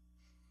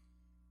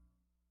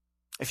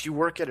 If you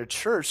work at a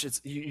church,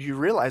 you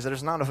realize that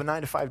it's not a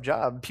 9-to-5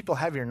 job. People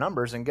have your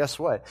numbers, and guess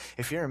what?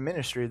 If you're in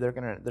ministry, they're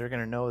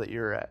gonna know that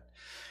you're at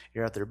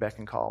their beck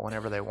and call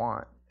whenever they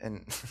want.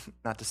 And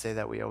not to say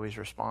that we always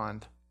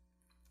respond,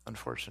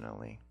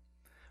 unfortunately.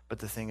 But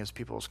the thing is,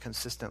 people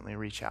consistently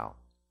reach out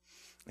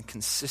and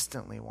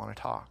consistently want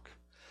to talk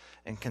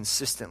and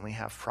consistently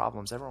have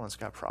problems. Everyone's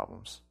got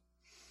problems.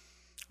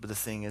 But the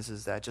thing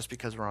is that just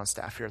because we're on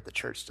staff here at the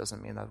church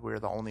doesn't mean that we're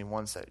the only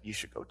ones that you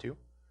should go to.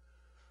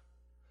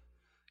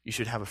 You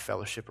should have a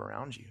fellowship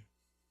around you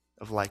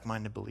of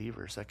like-minded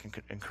believers that can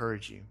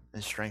encourage you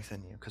and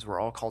strengthen you, because we're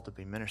all called to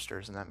be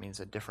ministers, and that means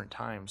at different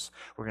times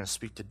we're going to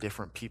speak to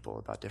different people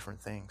about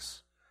different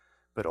things.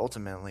 But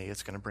ultimately,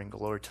 it's going to bring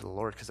glory to the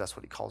Lord, because that's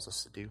what he calls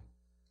us to do.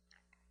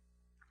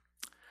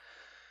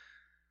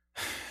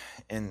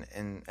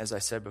 And as I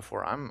said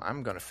before,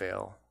 I'm going to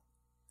fail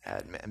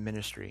at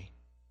ministry.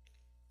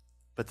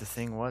 But the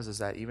thing is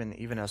that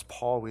even as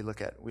Paul, we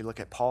look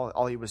at Paul,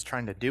 all he was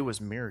trying to do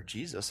was mirror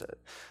Jesus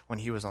when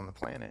he was on the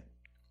planet,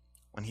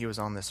 when he was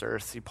on this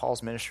earth. See,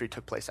 Paul's ministry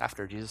took place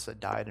after Jesus had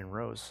died and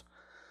rose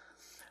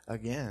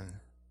again.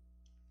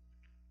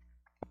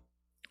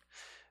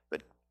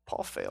 But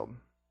Paul failed.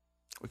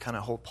 We kind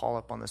of hold Paul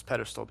up on this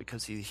pedestal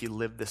because he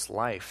lived this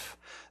life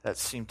that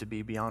seemed to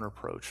be beyond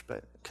reproach,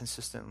 but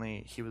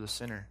consistently he was a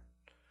sinner.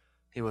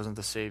 He wasn't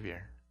the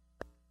Savior.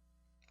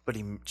 But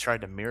he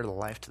tried to mirror the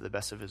life to the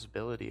best of his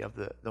ability of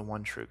the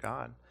one true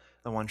God,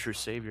 the one true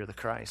Savior, the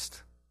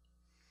Christ.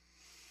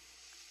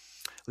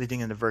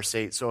 Leading into verse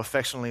 8, so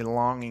affectionately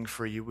longing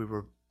for you, we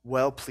were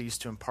well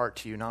pleased to impart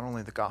to you not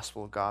only the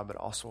gospel of God, but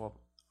also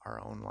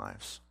our own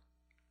lives.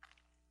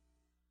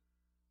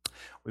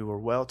 We were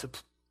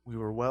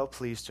well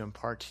pleased to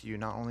impart to you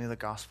not only the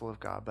gospel of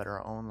God, but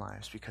our own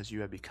lives, because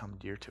you have become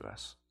dear to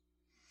us.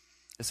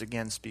 This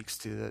again speaks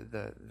to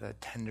the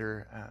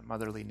tender,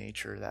 motherly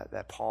nature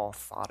that Paul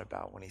thought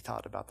about when he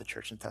thought about the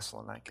church in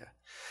Thessalonica.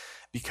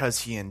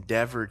 Because he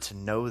endeavored to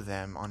know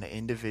them on an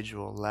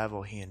individual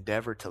level, he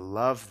endeavored to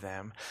love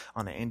them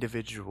on an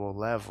individual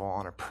level,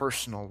 on a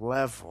personal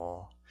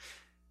level.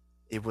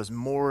 It was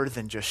more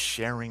than just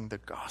sharing the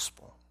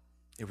gospel.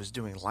 It was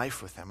doing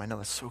life with them. I know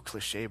that's so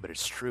cliche, but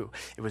it's true.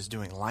 It was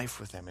doing life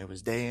with them. It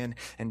was day in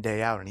and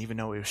day out. And even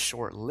though it was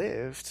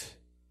short-lived,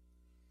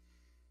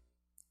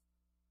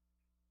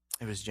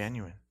 it was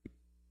genuine.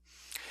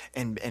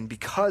 And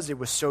because it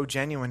was so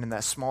genuine in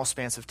that small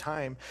span of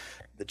time,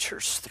 the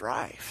church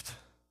thrived.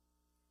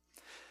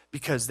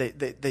 Because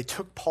they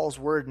took Paul's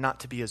word not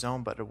to be his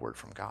own, but a word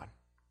from God.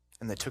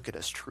 And they took it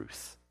as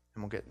truth.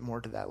 And we'll get more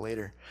to that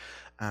later.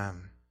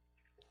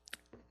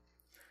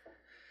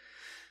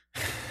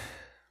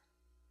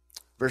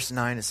 Verse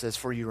 9, it says,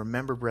 for you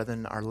remember,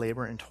 brethren, our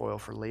labor and toil,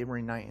 for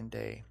laboring night and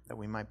day, that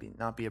we might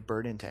not be a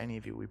burden to any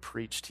of you. We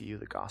preach to you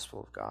the gospel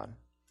of God.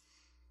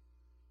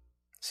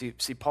 See,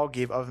 Paul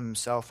gave of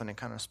himself, and it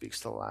kind of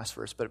speaks to the last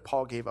verse, but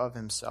Paul gave of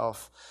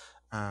himself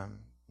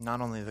not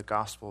only the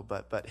gospel,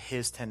 but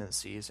his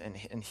tendencies, and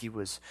he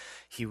was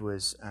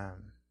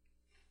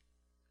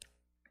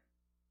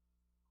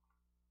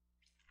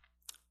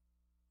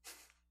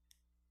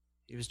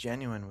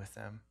genuine with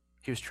them.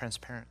 He was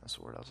transparent. That's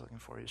the word I was looking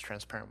for. He was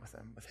transparent with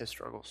them, with his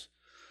struggles,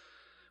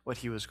 what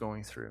he was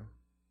going through,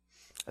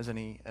 as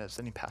any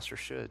pastor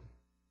should.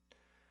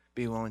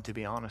 Be willing to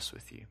be honest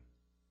with you,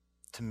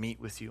 to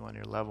meet with you on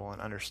your level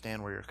and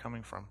understand where you're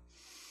coming from,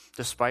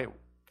 despite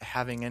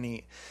having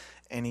any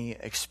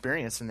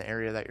experience in the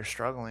area that you're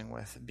struggling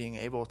with. Being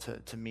able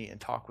to meet and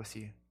talk with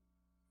you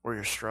where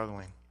you're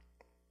struggling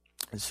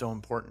is so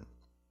important.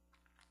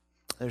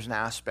 There's an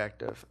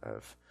aspect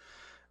of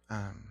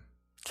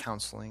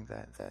counseling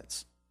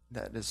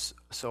that is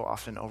so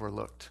often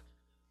overlooked,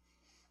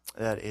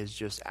 that is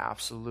just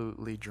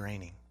absolutely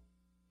draining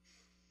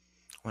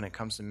when it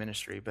comes to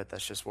ministry, but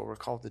that's just what we're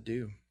called to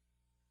do.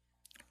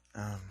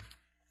 The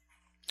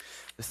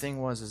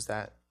thing is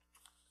that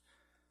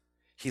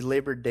he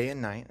labored day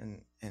and night,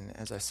 and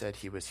as I said,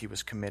 he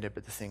was committed,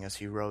 but the thing is,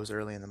 he rose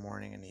early in the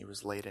morning and he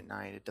was late at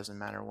night. It doesn't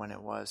matter when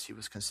it was. He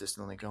was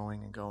consistently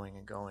going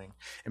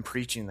and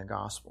preaching the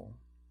gospel,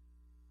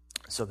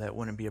 so that it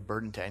wouldn't be a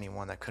burden to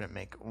anyone that couldn't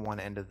make one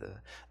end of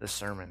the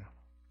sermon.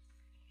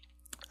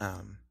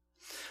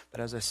 But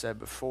as I said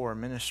before,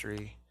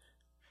 ministry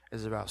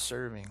is about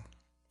serving.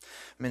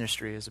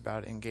 Ministry is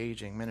about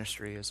engaging.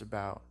 Ministry is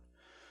about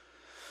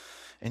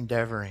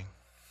endeavoring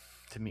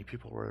to meet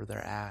people where they're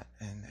at.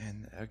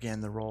 And again,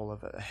 the role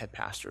of a head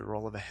pastor, the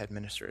role of a head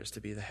minister is to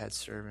be the head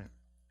servant.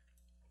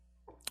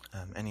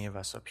 Any of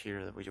us up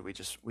here, that we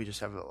just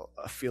have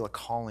feel a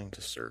calling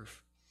to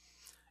serve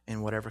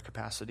in whatever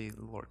capacity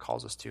the Lord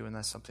calls us to, and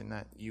that's something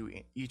that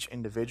you each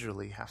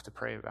individually have to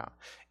pray about.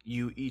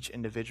 You each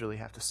individually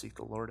have to seek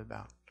the Lord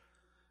about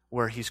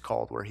where He's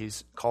called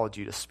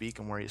you to speak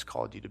and where He's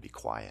called you to be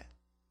quiet.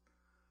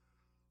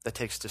 That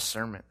takes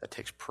discernment, that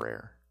takes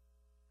prayer.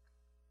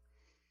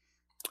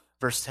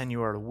 Verse 10,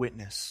 you are a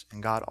witness,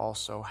 and God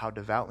also, how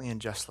devoutly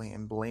and justly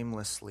and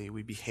blamelessly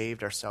we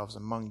behaved ourselves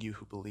among you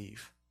who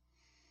believe.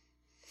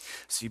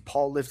 See,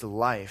 Paul lived a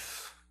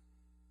life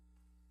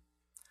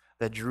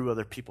that drew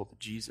other people to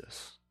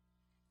Jesus.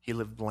 He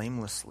lived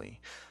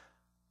blamelessly,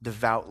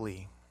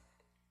 devoutly,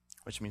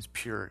 which means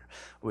pure,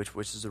 which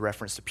is a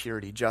reference to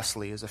purity.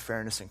 Justly is a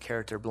fairness and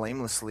character.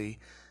 Blamelessly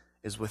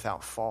is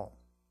without fault.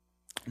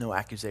 No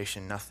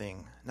accusation,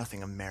 nothing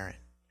of merit.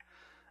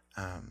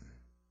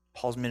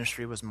 Paul's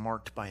ministry was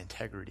marked by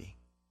integrity.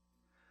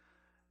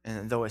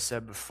 And though I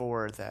said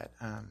before that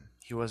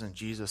he wasn't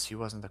Jesus, he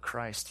wasn't the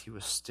Christ, he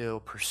was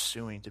still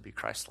pursuing to be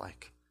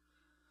Christ-like.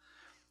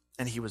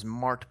 And he was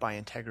marked by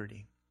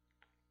integrity.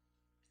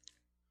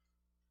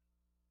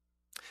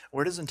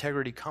 Where does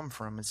integrity come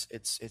from?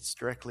 It's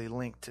directly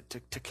linked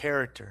to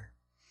character.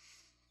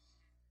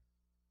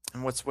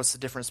 And what's the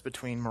difference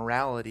between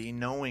morality,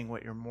 knowing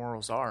what your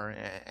morals are,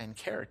 and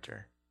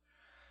character?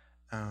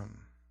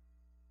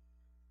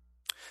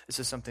 This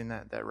is something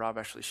that Rob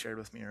actually shared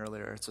with me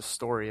earlier. It's a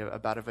story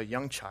about a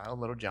young child,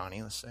 little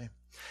Johnny, let's say.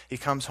 He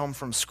comes home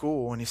from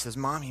school and he says,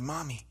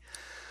 Mommy,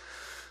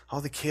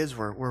 all the kids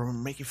were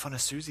making fun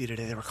of Susie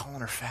today. They were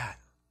calling her fat.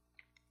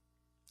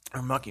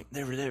 Or mucking.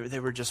 They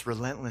were just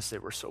relentless. They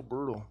were so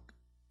brutal.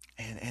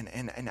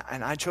 And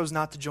I chose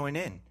not to join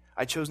in.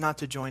 I chose not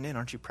to join in.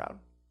 Aren't you proud?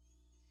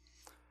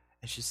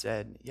 And she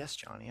said, yes,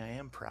 Johnny, I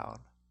am proud.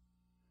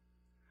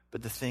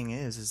 But the thing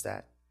is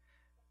that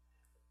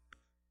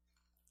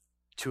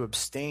to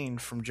abstain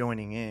from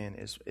joining in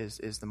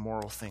is the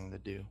moral thing to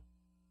do.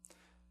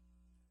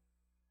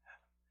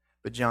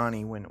 But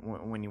Johnny,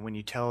 when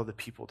you tell the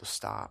people to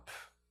stop,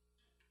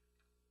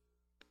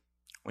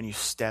 when you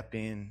step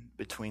in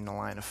between the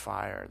line of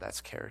fire,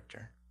 that's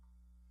character.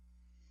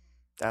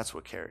 That's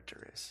what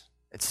character is.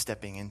 It's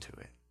stepping into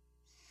it.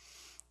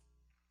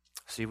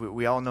 See,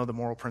 we all know the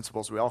moral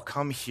principles. We all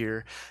come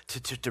here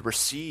to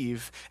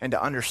receive and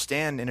to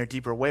understand in a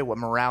deeper way what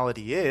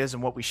morality is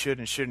and what we should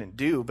and shouldn't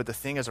do. But the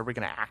thing is, are we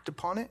going to act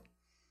upon it?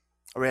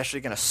 Are we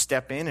actually going to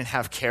step in and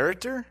have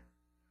character?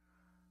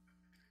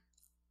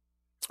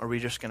 Or are we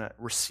just going to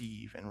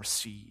receive and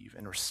receive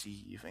and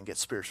receive and get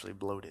spiritually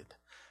bloated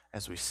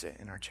as we sit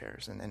in our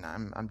chairs? And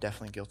I'm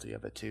definitely guilty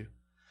of it too.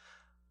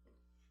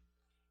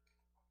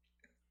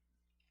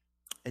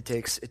 It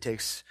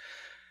takes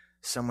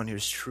someone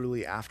who's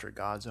truly after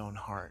God's own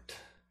heart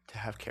to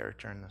have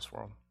character in this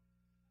world.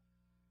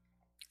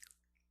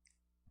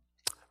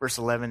 Verse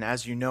 11,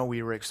 as you know,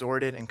 we were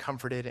exhorted and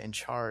comforted and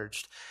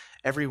charged,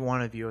 every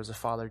one of you as a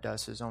father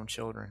does his own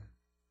children.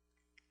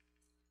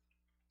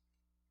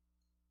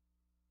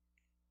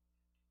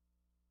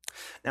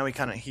 Now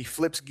he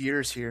flips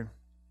gears here.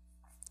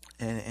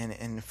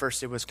 And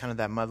first it was kind of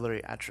that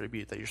motherly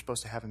attribute that you're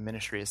supposed to have in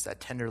ministry. It's that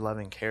tender,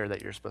 loving care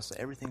that you're supposed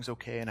to, everything's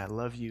okay and I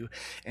love you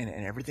and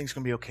everything's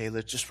going to be okay.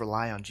 Let's just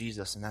rely on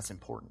Jesus, and that's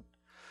important.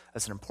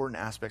 That's an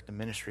important aspect of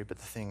ministry, but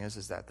the thing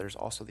is that there's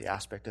also the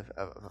aspect of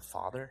a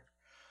father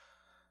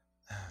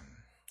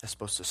that's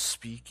supposed to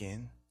speak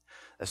in,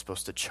 that's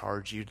supposed to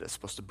charge you, that's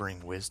supposed to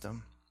bring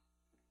wisdom.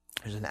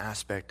 There's an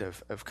aspect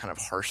of kind of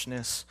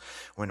harshness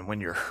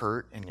when you're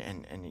hurt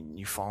and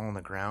you fall on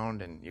the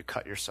ground and you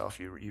cut yourself,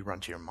 you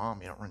run to your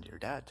mom, you don't run to your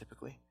dad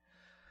typically,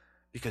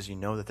 because you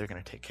know that they're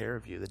going to take care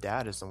of you. The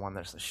dad is the one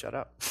that's like, shut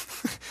up,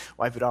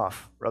 wipe it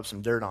off, rub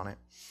some dirt on it.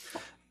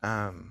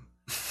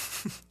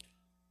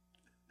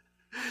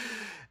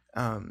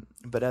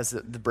 But as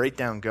the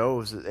breakdown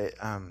goes,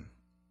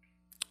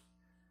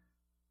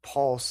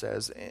 Paul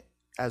says,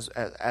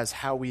 as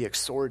how we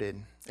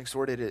exhorted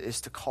is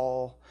to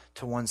call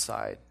to one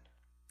side,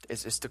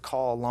 is to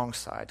call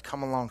alongside.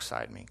 Come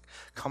alongside me.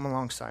 Come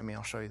alongside me.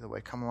 I'll show you the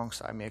way. Come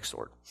alongside me,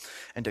 exhort.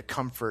 And to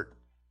comfort,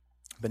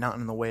 but not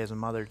in the way as a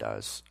mother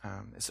does.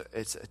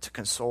 It's to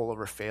console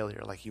over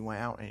failure. Like you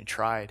went out and you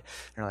tried.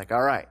 And you're like,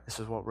 all right, this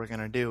is what we're going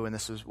to do. And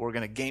we're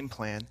going to game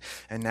plan.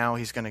 And now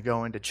he's going to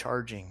go into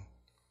charging.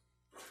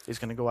 He's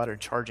going to go out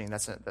and charging.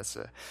 That's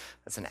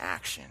an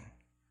action.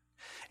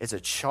 It's a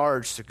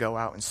charge to go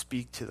out and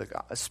speak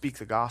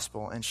the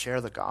gospel and share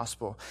the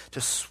gospel,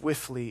 to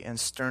swiftly and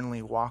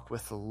sternly walk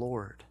with the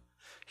Lord.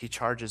 He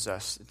charges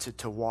us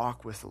to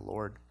walk with the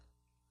Lord.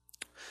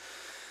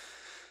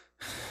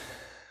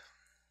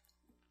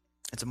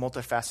 It's a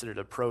multifaceted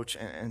approach,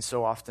 and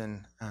so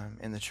often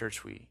in the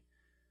church we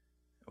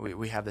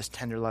have this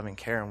tender, loving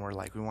care, and we're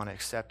like, we want to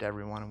accept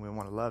everyone, and we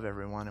want to love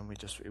everyone, and we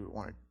just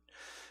want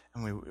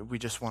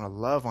to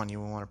love on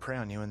you, we want to pray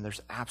on you, and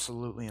there's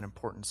absolutely an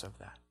importance of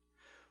that.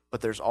 But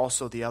there's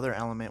also the other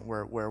element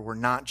where we're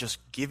not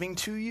just giving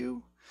to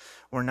you,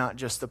 we're not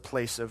just the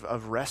place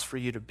of rest for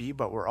you to be,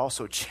 but we're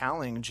also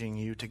challenging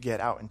you to get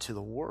out into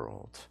the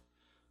world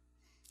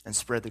and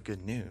spread the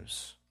good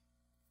news.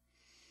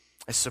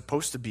 It's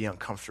supposed to be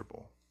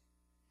uncomfortable.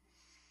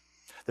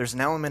 There's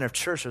an element of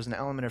church, there's an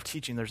element of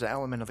teaching, there's an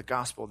element of the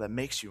gospel that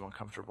makes you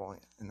uncomfortable,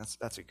 and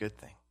that's a good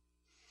thing.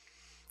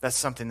 That's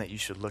something that you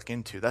should look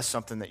into. That's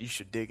something that you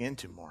should dig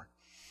into more.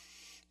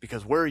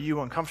 Because where are you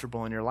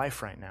uncomfortable in your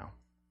life right now?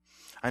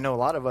 I know a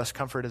lot of us,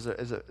 comfort is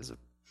a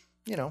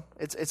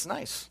it's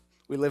nice.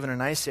 We live in a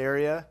nice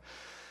area.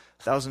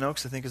 Thousand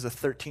Oaks, I think, is the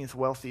 13th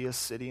wealthiest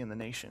city in the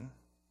nation,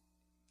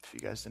 if you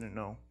guys didn't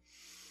know.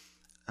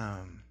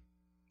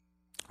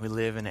 We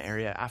live in an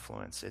area of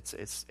affluence.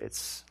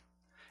 It's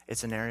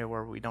an area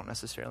where we don't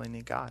necessarily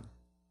need God.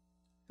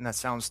 And that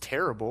sounds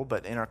terrible,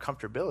 but in our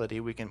comfortability,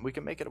 we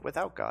can make it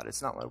without God.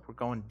 It's not like we're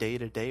going day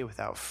to day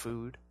without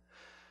food.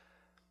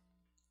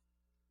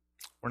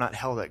 We're not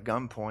held at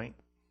gunpoint.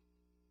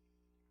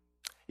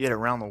 Yet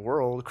around the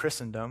world,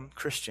 Christendom,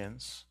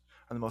 Christians,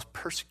 are the most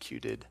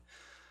persecuted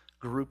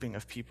grouping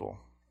of people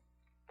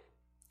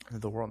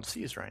that the world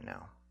sees right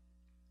now.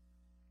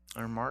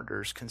 Our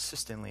martyrs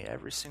consistently,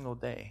 every single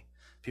day,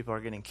 people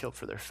are getting killed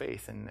for their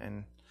faith,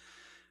 and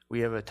we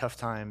have a tough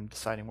time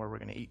deciding where we're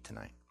going to eat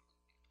tonight.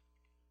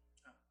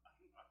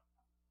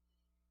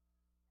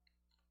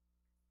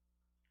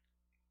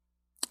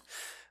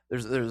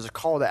 There's a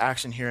call to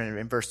action here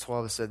in verse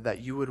 12 that said that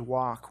you would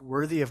walk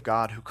worthy of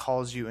God who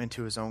calls you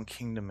into his own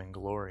kingdom and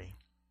glory.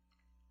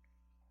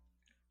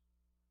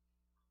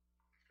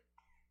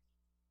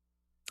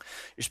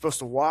 You're supposed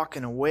to walk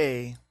in a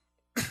way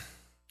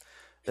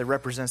that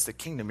represents the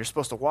kingdom. You're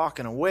supposed to walk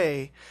in a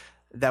way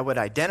that would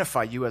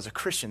identify you as a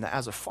Christian,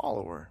 as a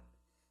follower.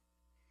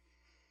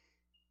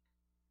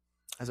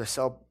 As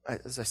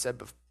I said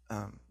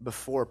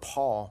before,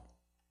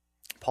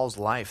 Paul's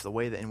life, the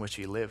way in which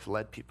he lived,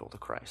 led people to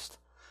Christ.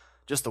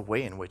 Just the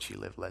way in which he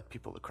lived led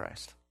people to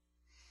Christ.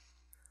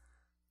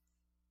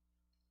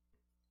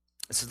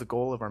 This is the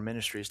goal of our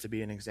ministry, is to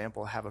be an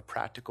example, have a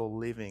practical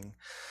living,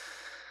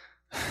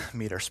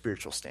 meet our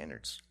spiritual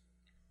standards.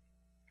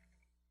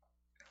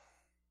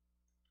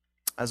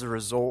 As a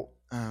result,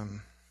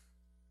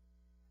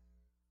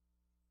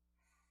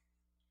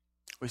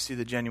 we see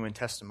the genuine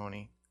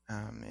testimony.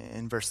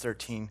 In verse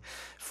 13,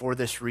 for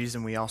this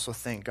reason we also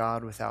thank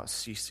God without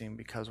ceasing,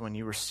 because when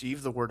you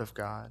received the word of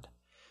God,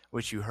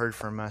 which you heard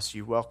from us,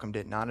 you welcomed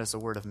it not as the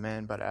word of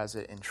men, but as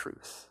it in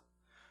truth.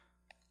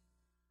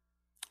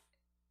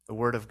 The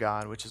word of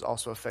God, which is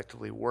also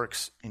effectively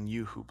works in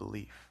you who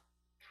believe.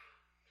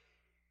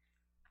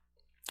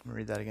 Let me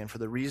read that again. For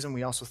the reason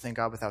we also thank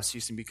God without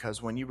ceasing,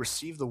 because when you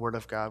received the word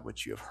of God,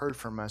 which you have heard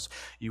from us,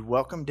 you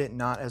welcomed it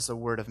not as the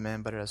word of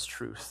men, but as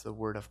truth, the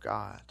word of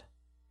God.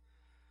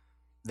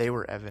 They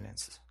were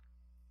evidence.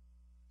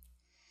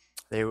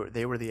 They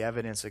were the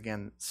evidence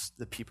against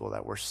the people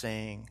that were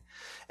saying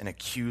and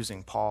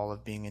accusing Paul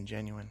of being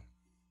ingenuine.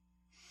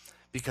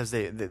 Because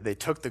they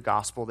took the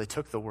gospel, they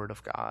took the word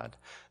of God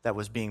that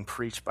was being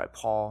preached by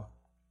Paul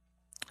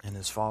and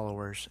his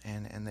followers,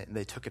 and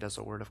they took it as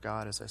the word of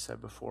God, as I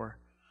said before.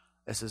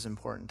 This is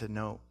important to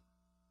note,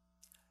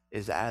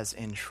 is as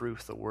in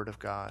truth the word of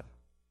God.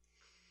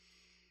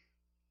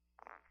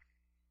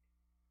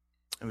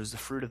 It was the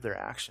fruit of their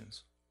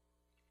actions.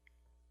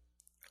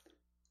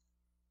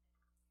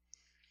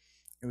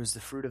 It was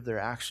the fruit of their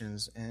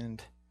actions,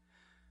 and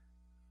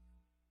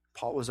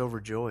Paul was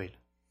overjoyed.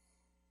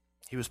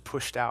 He was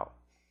pushed out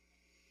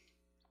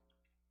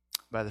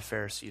by the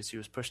Pharisees. He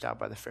was pushed out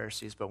by the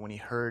Pharisees, but when he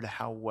heard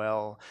how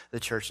well the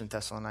church in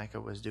Thessalonica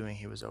was doing,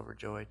 he was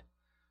overjoyed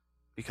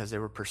because they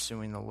were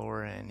pursuing the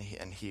Lord, and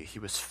he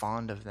was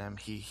fond of them.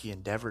 He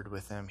endeavored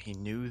with them. He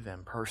knew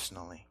them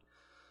personally.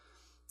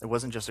 It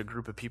wasn't just a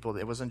group of people.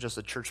 It wasn't just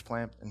a church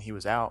plant, and he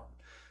was out.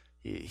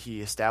 He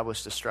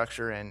established a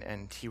structure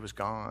and he was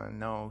gone.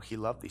 No, he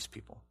loved these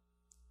people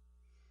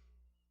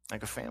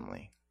like a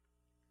family.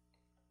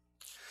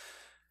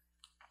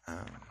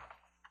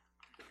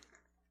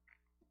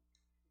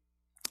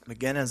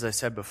 Again, as I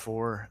said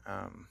before,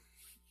 and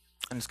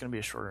it's going to be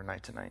a shorter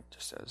night tonight,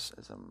 just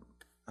as I'm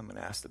going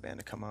to ask the band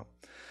to come up.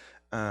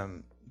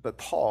 But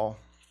Paul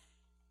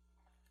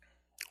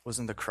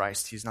wasn't the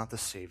Christ. He's not the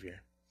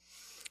Savior.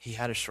 He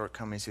had his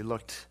shortcomings. He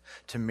looked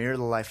to mirror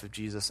the life of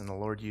Jesus, and the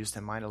Lord used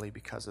him mightily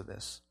because of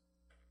this.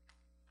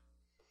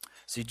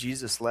 See,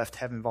 Jesus left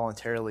heaven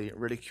voluntarily,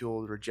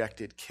 ridiculed,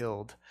 rejected,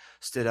 killed,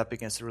 stood up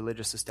against the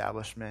religious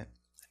establishment,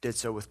 did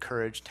so with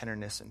courage,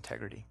 tenderness,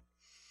 integrity.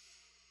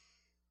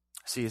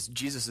 See,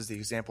 Jesus is the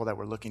example that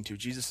we're looking to.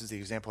 Jesus is the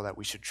example that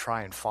we should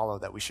try and follow,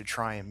 that we should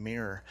try and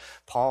mirror.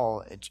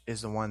 Paul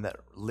is the one that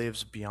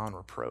lives beyond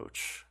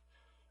reproach,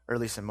 or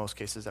at least in most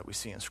cases that we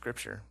see in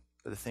Scripture.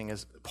 But the thing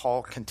is,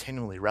 Paul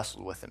continually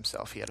wrestled with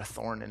himself. He had a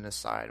thorn in his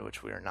side,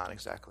 which we are not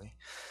exactly.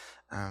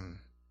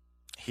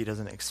 He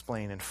doesn't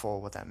explain in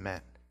full what that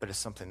meant, but it's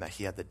something that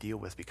he had to deal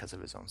with because of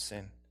his own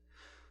sin.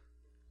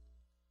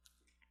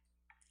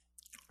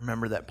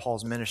 Remember that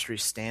Paul's ministry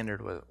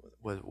standard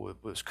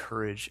was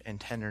courage and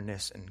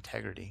tenderness and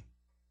integrity.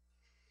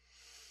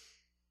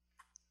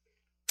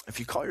 If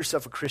you call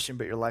yourself a Christian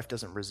but your life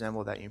doesn't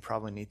resemble that, you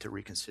probably need to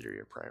reconsider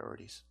your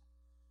priorities.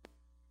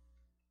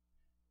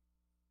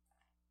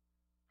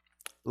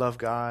 Love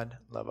God,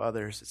 love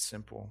others, it's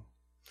simple.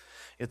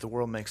 Yet the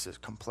world makes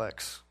it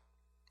complex.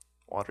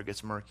 Water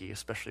gets murky,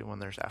 especially when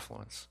there's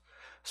affluence,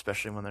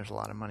 especially when there's a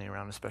lot of money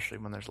around, especially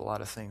when there's a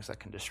lot of things that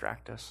can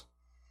distract us.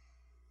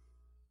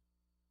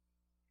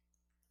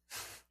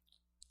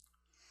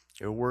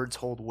 Your words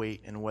hold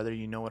weight, and whether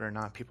you know it or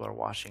not, people are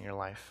watching your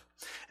life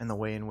and the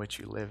way in which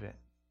you live it.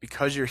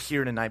 Because you're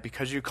here tonight,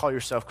 because you call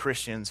yourself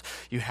Christians,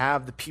 you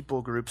have the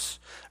people groups,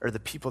 or the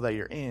people that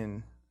you're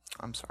in,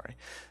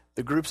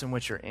 the groups in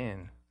which you're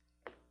in,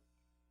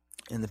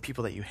 And the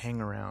people that you hang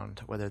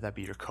around, whether that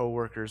be your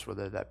coworkers,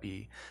 whether that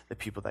be the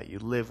people that you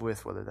live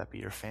with, whether that be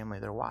your family,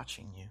 they're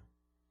watching you.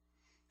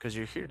 Because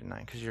you're here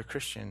tonight, because you're a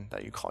Christian,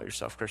 that you call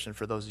yourself Christian.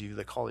 For those of you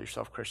that call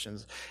yourself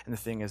Christians, and the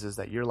thing is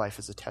that your life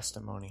is a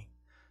testimony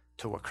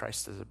to what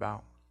Christ is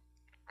about.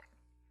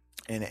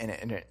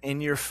 And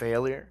in your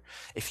failure,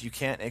 if you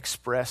can't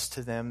express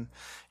to them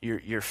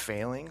your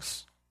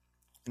failings,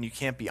 and you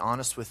can't be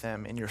honest with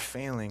them in your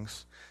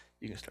failings,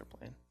 you can start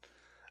playing.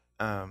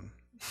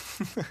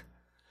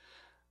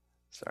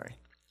 Sorry.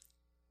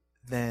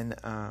 Then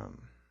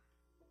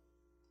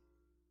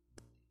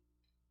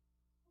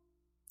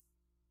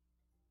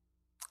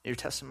your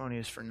testimony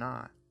is for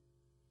naught.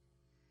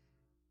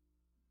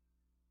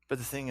 But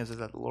the thing is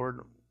that the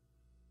Lord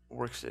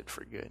works it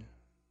for good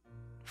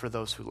for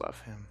those who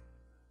love him.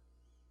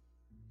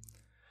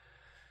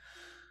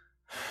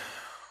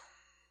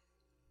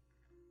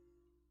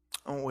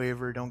 Don't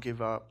waver, don't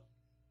give up.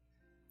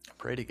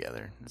 Pray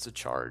together. It's a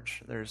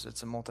charge.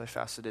 It's a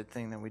multifaceted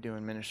thing that we do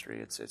in ministry.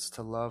 It's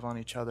to love on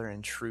each other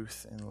in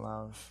truth and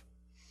love.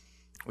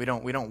 We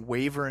don't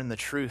waver in the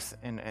truth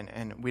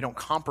and we don't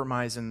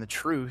compromise in the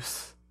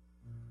truth,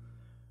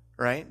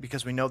 right?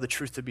 Because we know the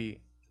truth to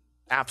be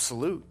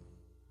absolute.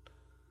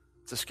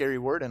 It's a scary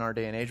word in our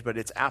day and age, but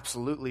it's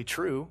absolutely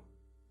true.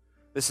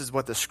 This is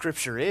what the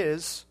scripture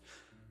is.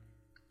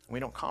 We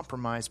don't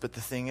compromise, but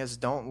the thing is,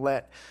 don't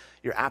let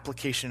your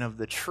application of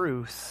the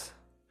truth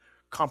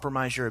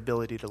compromise your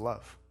ability to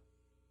love.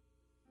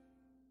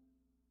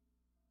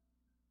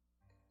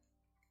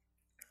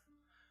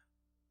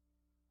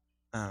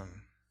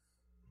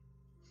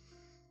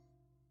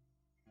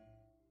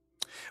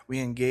 We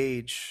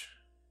engage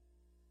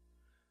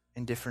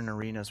in different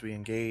arenas. We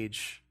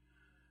engage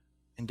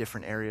in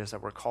different areas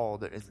that we're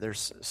called.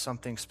 There's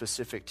something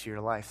specific to your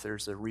life.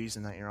 There's a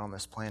reason that you're on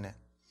this planet.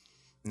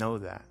 Know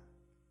that.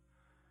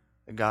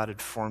 God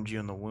had formed you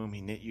in the womb.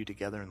 He knit you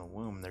together in the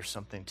womb. There's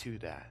something to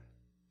that.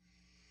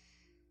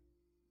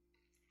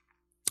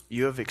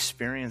 You have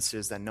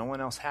experiences that no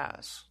one else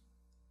has.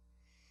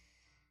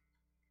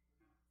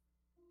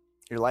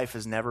 Your life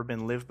has never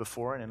been lived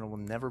before, and it will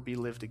never be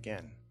lived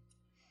again.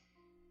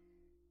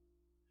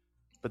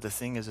 But the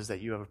thing is that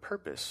you have a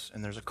purpose,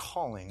 and there's a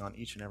calling on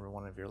each and every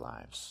one of your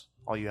lives.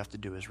 All you have to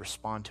do is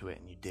respond to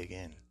it, and you dig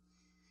in.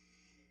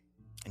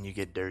 And you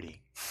get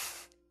dirty.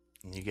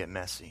 And you get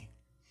messy.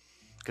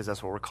 Because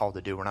that's what we're called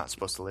to do. We're not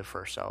supposed to live for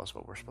ourselves,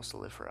 but we're supposed to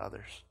live for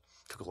others.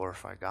 To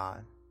glorify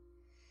God.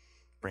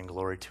 Bring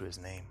glory to his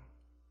name.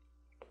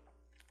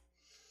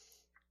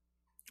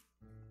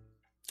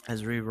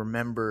 As we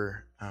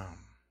remember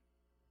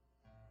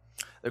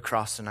the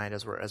cross tonight,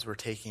 as we're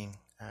taking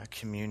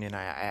communion,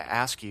 I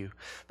ask you,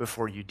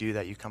 before you do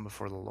that, you come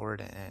before the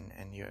Lord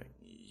and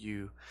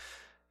you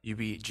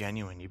be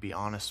genuine, you be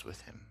honest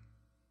with him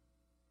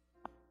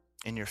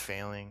in your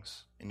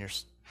failings, in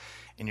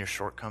your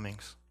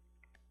shortcomings.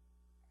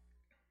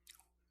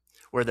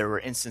 Where there were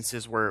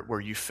instances where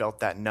you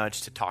felt that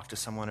nudge to talk to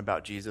someone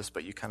about Jesus,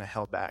 but you kind of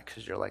held back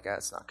because you're like,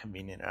 it's not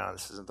convenient,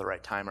 this isn't the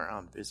right time, or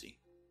I'm busy.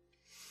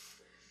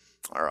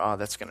 Or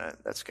that's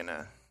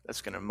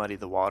gonna muddy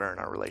the water in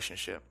our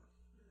relationship.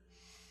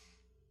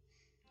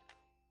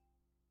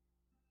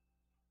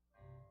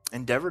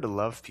 Endeavor to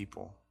love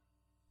people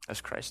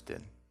as Christ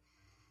did.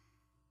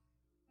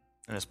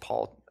 And as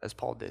Paul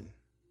did,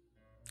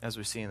 as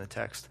we see in the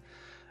text.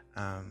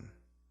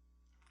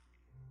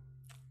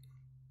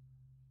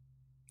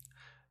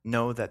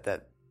 Know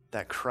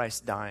that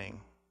Christ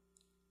dying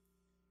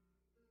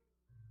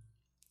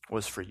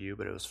was for you,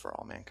 but it was for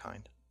all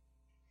mankind.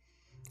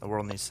 The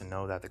world needs to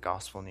know that the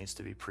gospel needs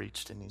to be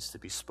preached, it needs to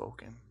be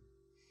spoken.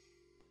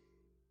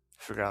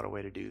 Figure out a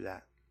way to do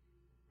that.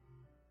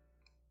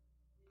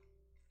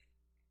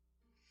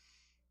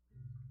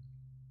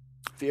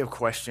 If you have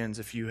questions,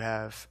 if you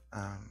have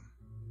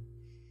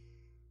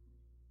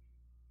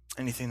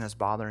anything that's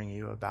bothering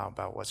you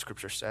about what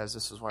Scripture says,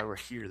 this is why we're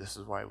here. This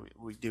is why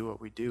we do what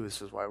we do.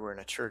 This is why we're in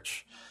a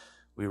church.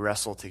 We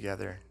wrestle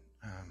together.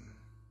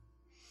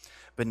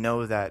 But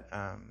know that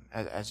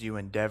as you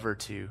endeavor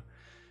to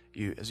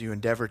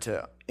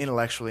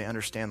intellectually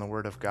understand the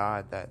Word of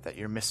God, that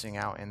you're missing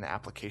out in the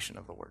application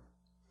of the Word.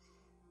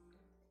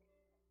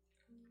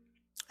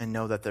 And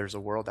know that there's a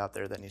world out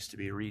there that needs to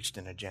be reached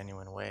in a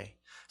genuine way.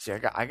 See,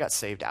 I got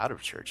saved out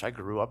of church. I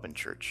grew up in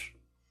church.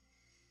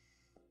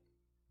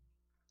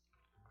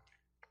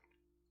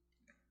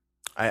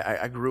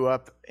 I grew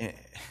up,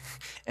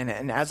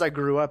 and as I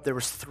grew up, there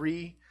was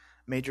 3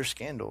 major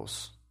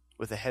scandals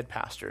with the head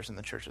pastors in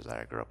the churches that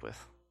I grew up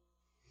with.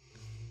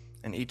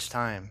 And each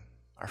time,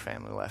 our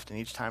family left,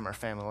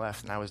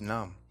 and I was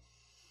numb.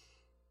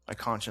 My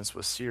conscience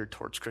was seared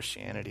towards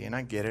Christianity, and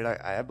I get it.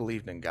 I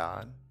believed in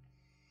God.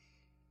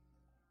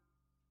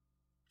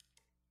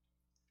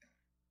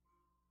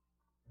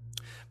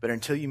 But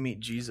until you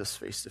meet Jesus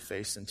face to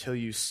face, until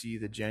you see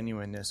the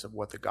genuineness of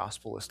what the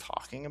gospel is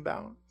talking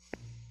about,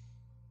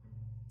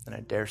 and I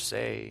dare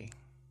say,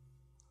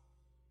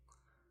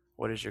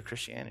 what is your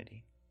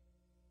Christianity?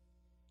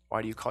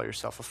 Why do you call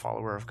yourself a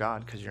follower of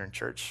God? Because you're in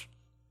church.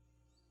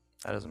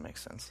 That doesn't make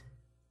sense.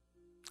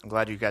 I'm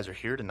glad you guys are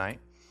here tonight.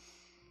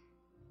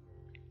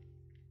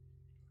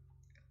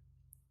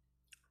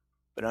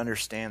 But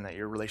understand that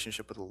your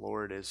relationship with the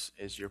Lord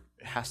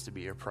has to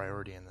be your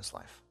priority in this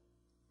life.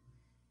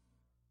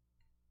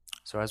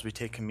 So as we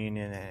take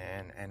communion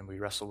and we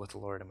wrestle with the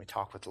Lord and we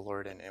talk with the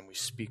Lord and we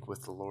speak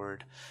with the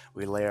Lord,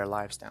 we lay our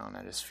lives down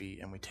at his feet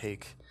and we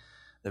take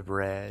the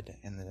bread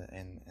and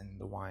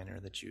the wine or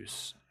the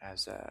juice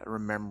as a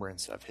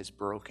remembrance of his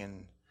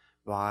broken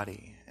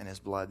body and his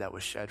blood that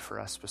was shed for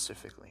us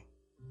specifically.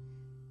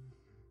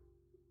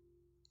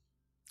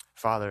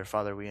 Father,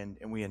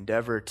 we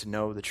endeavor to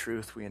know the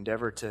truth. We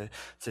endeavor to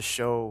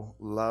show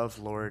love,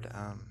 Lord.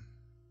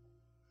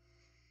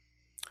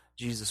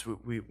 Jesus,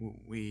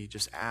 we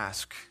just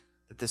ask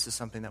that this is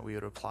something that we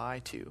would apply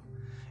to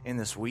in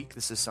this week.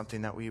 This is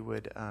something that we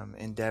would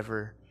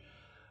endeavor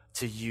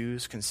to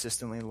use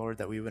consistently, Lord,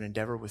 that we would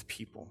endeavor with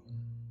people,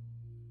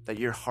 that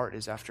your heart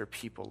is after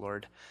people,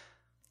 Lord.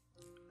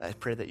 I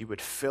pray that you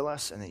would fill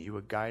us and that you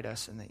would guide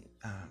us and that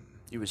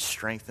you would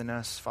strengthen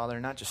us, Father,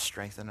 not just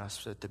strengthen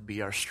us, but to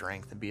be our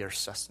strength and be our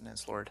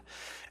sustenance, Lord,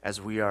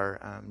 as we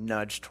are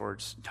nudged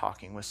towards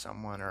talking with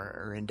someone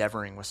or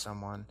endeavoring with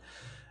someone,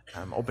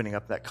 opening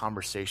up that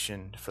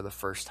conversation for the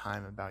first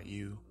time about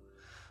you,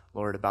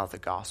 Lord, about the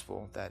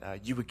gospel,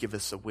 that you would give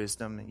us the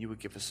wisdom and you would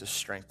give us the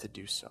strength to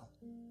do so.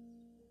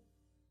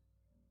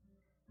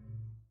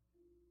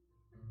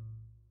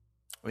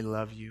 We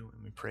love you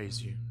and we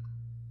praise you.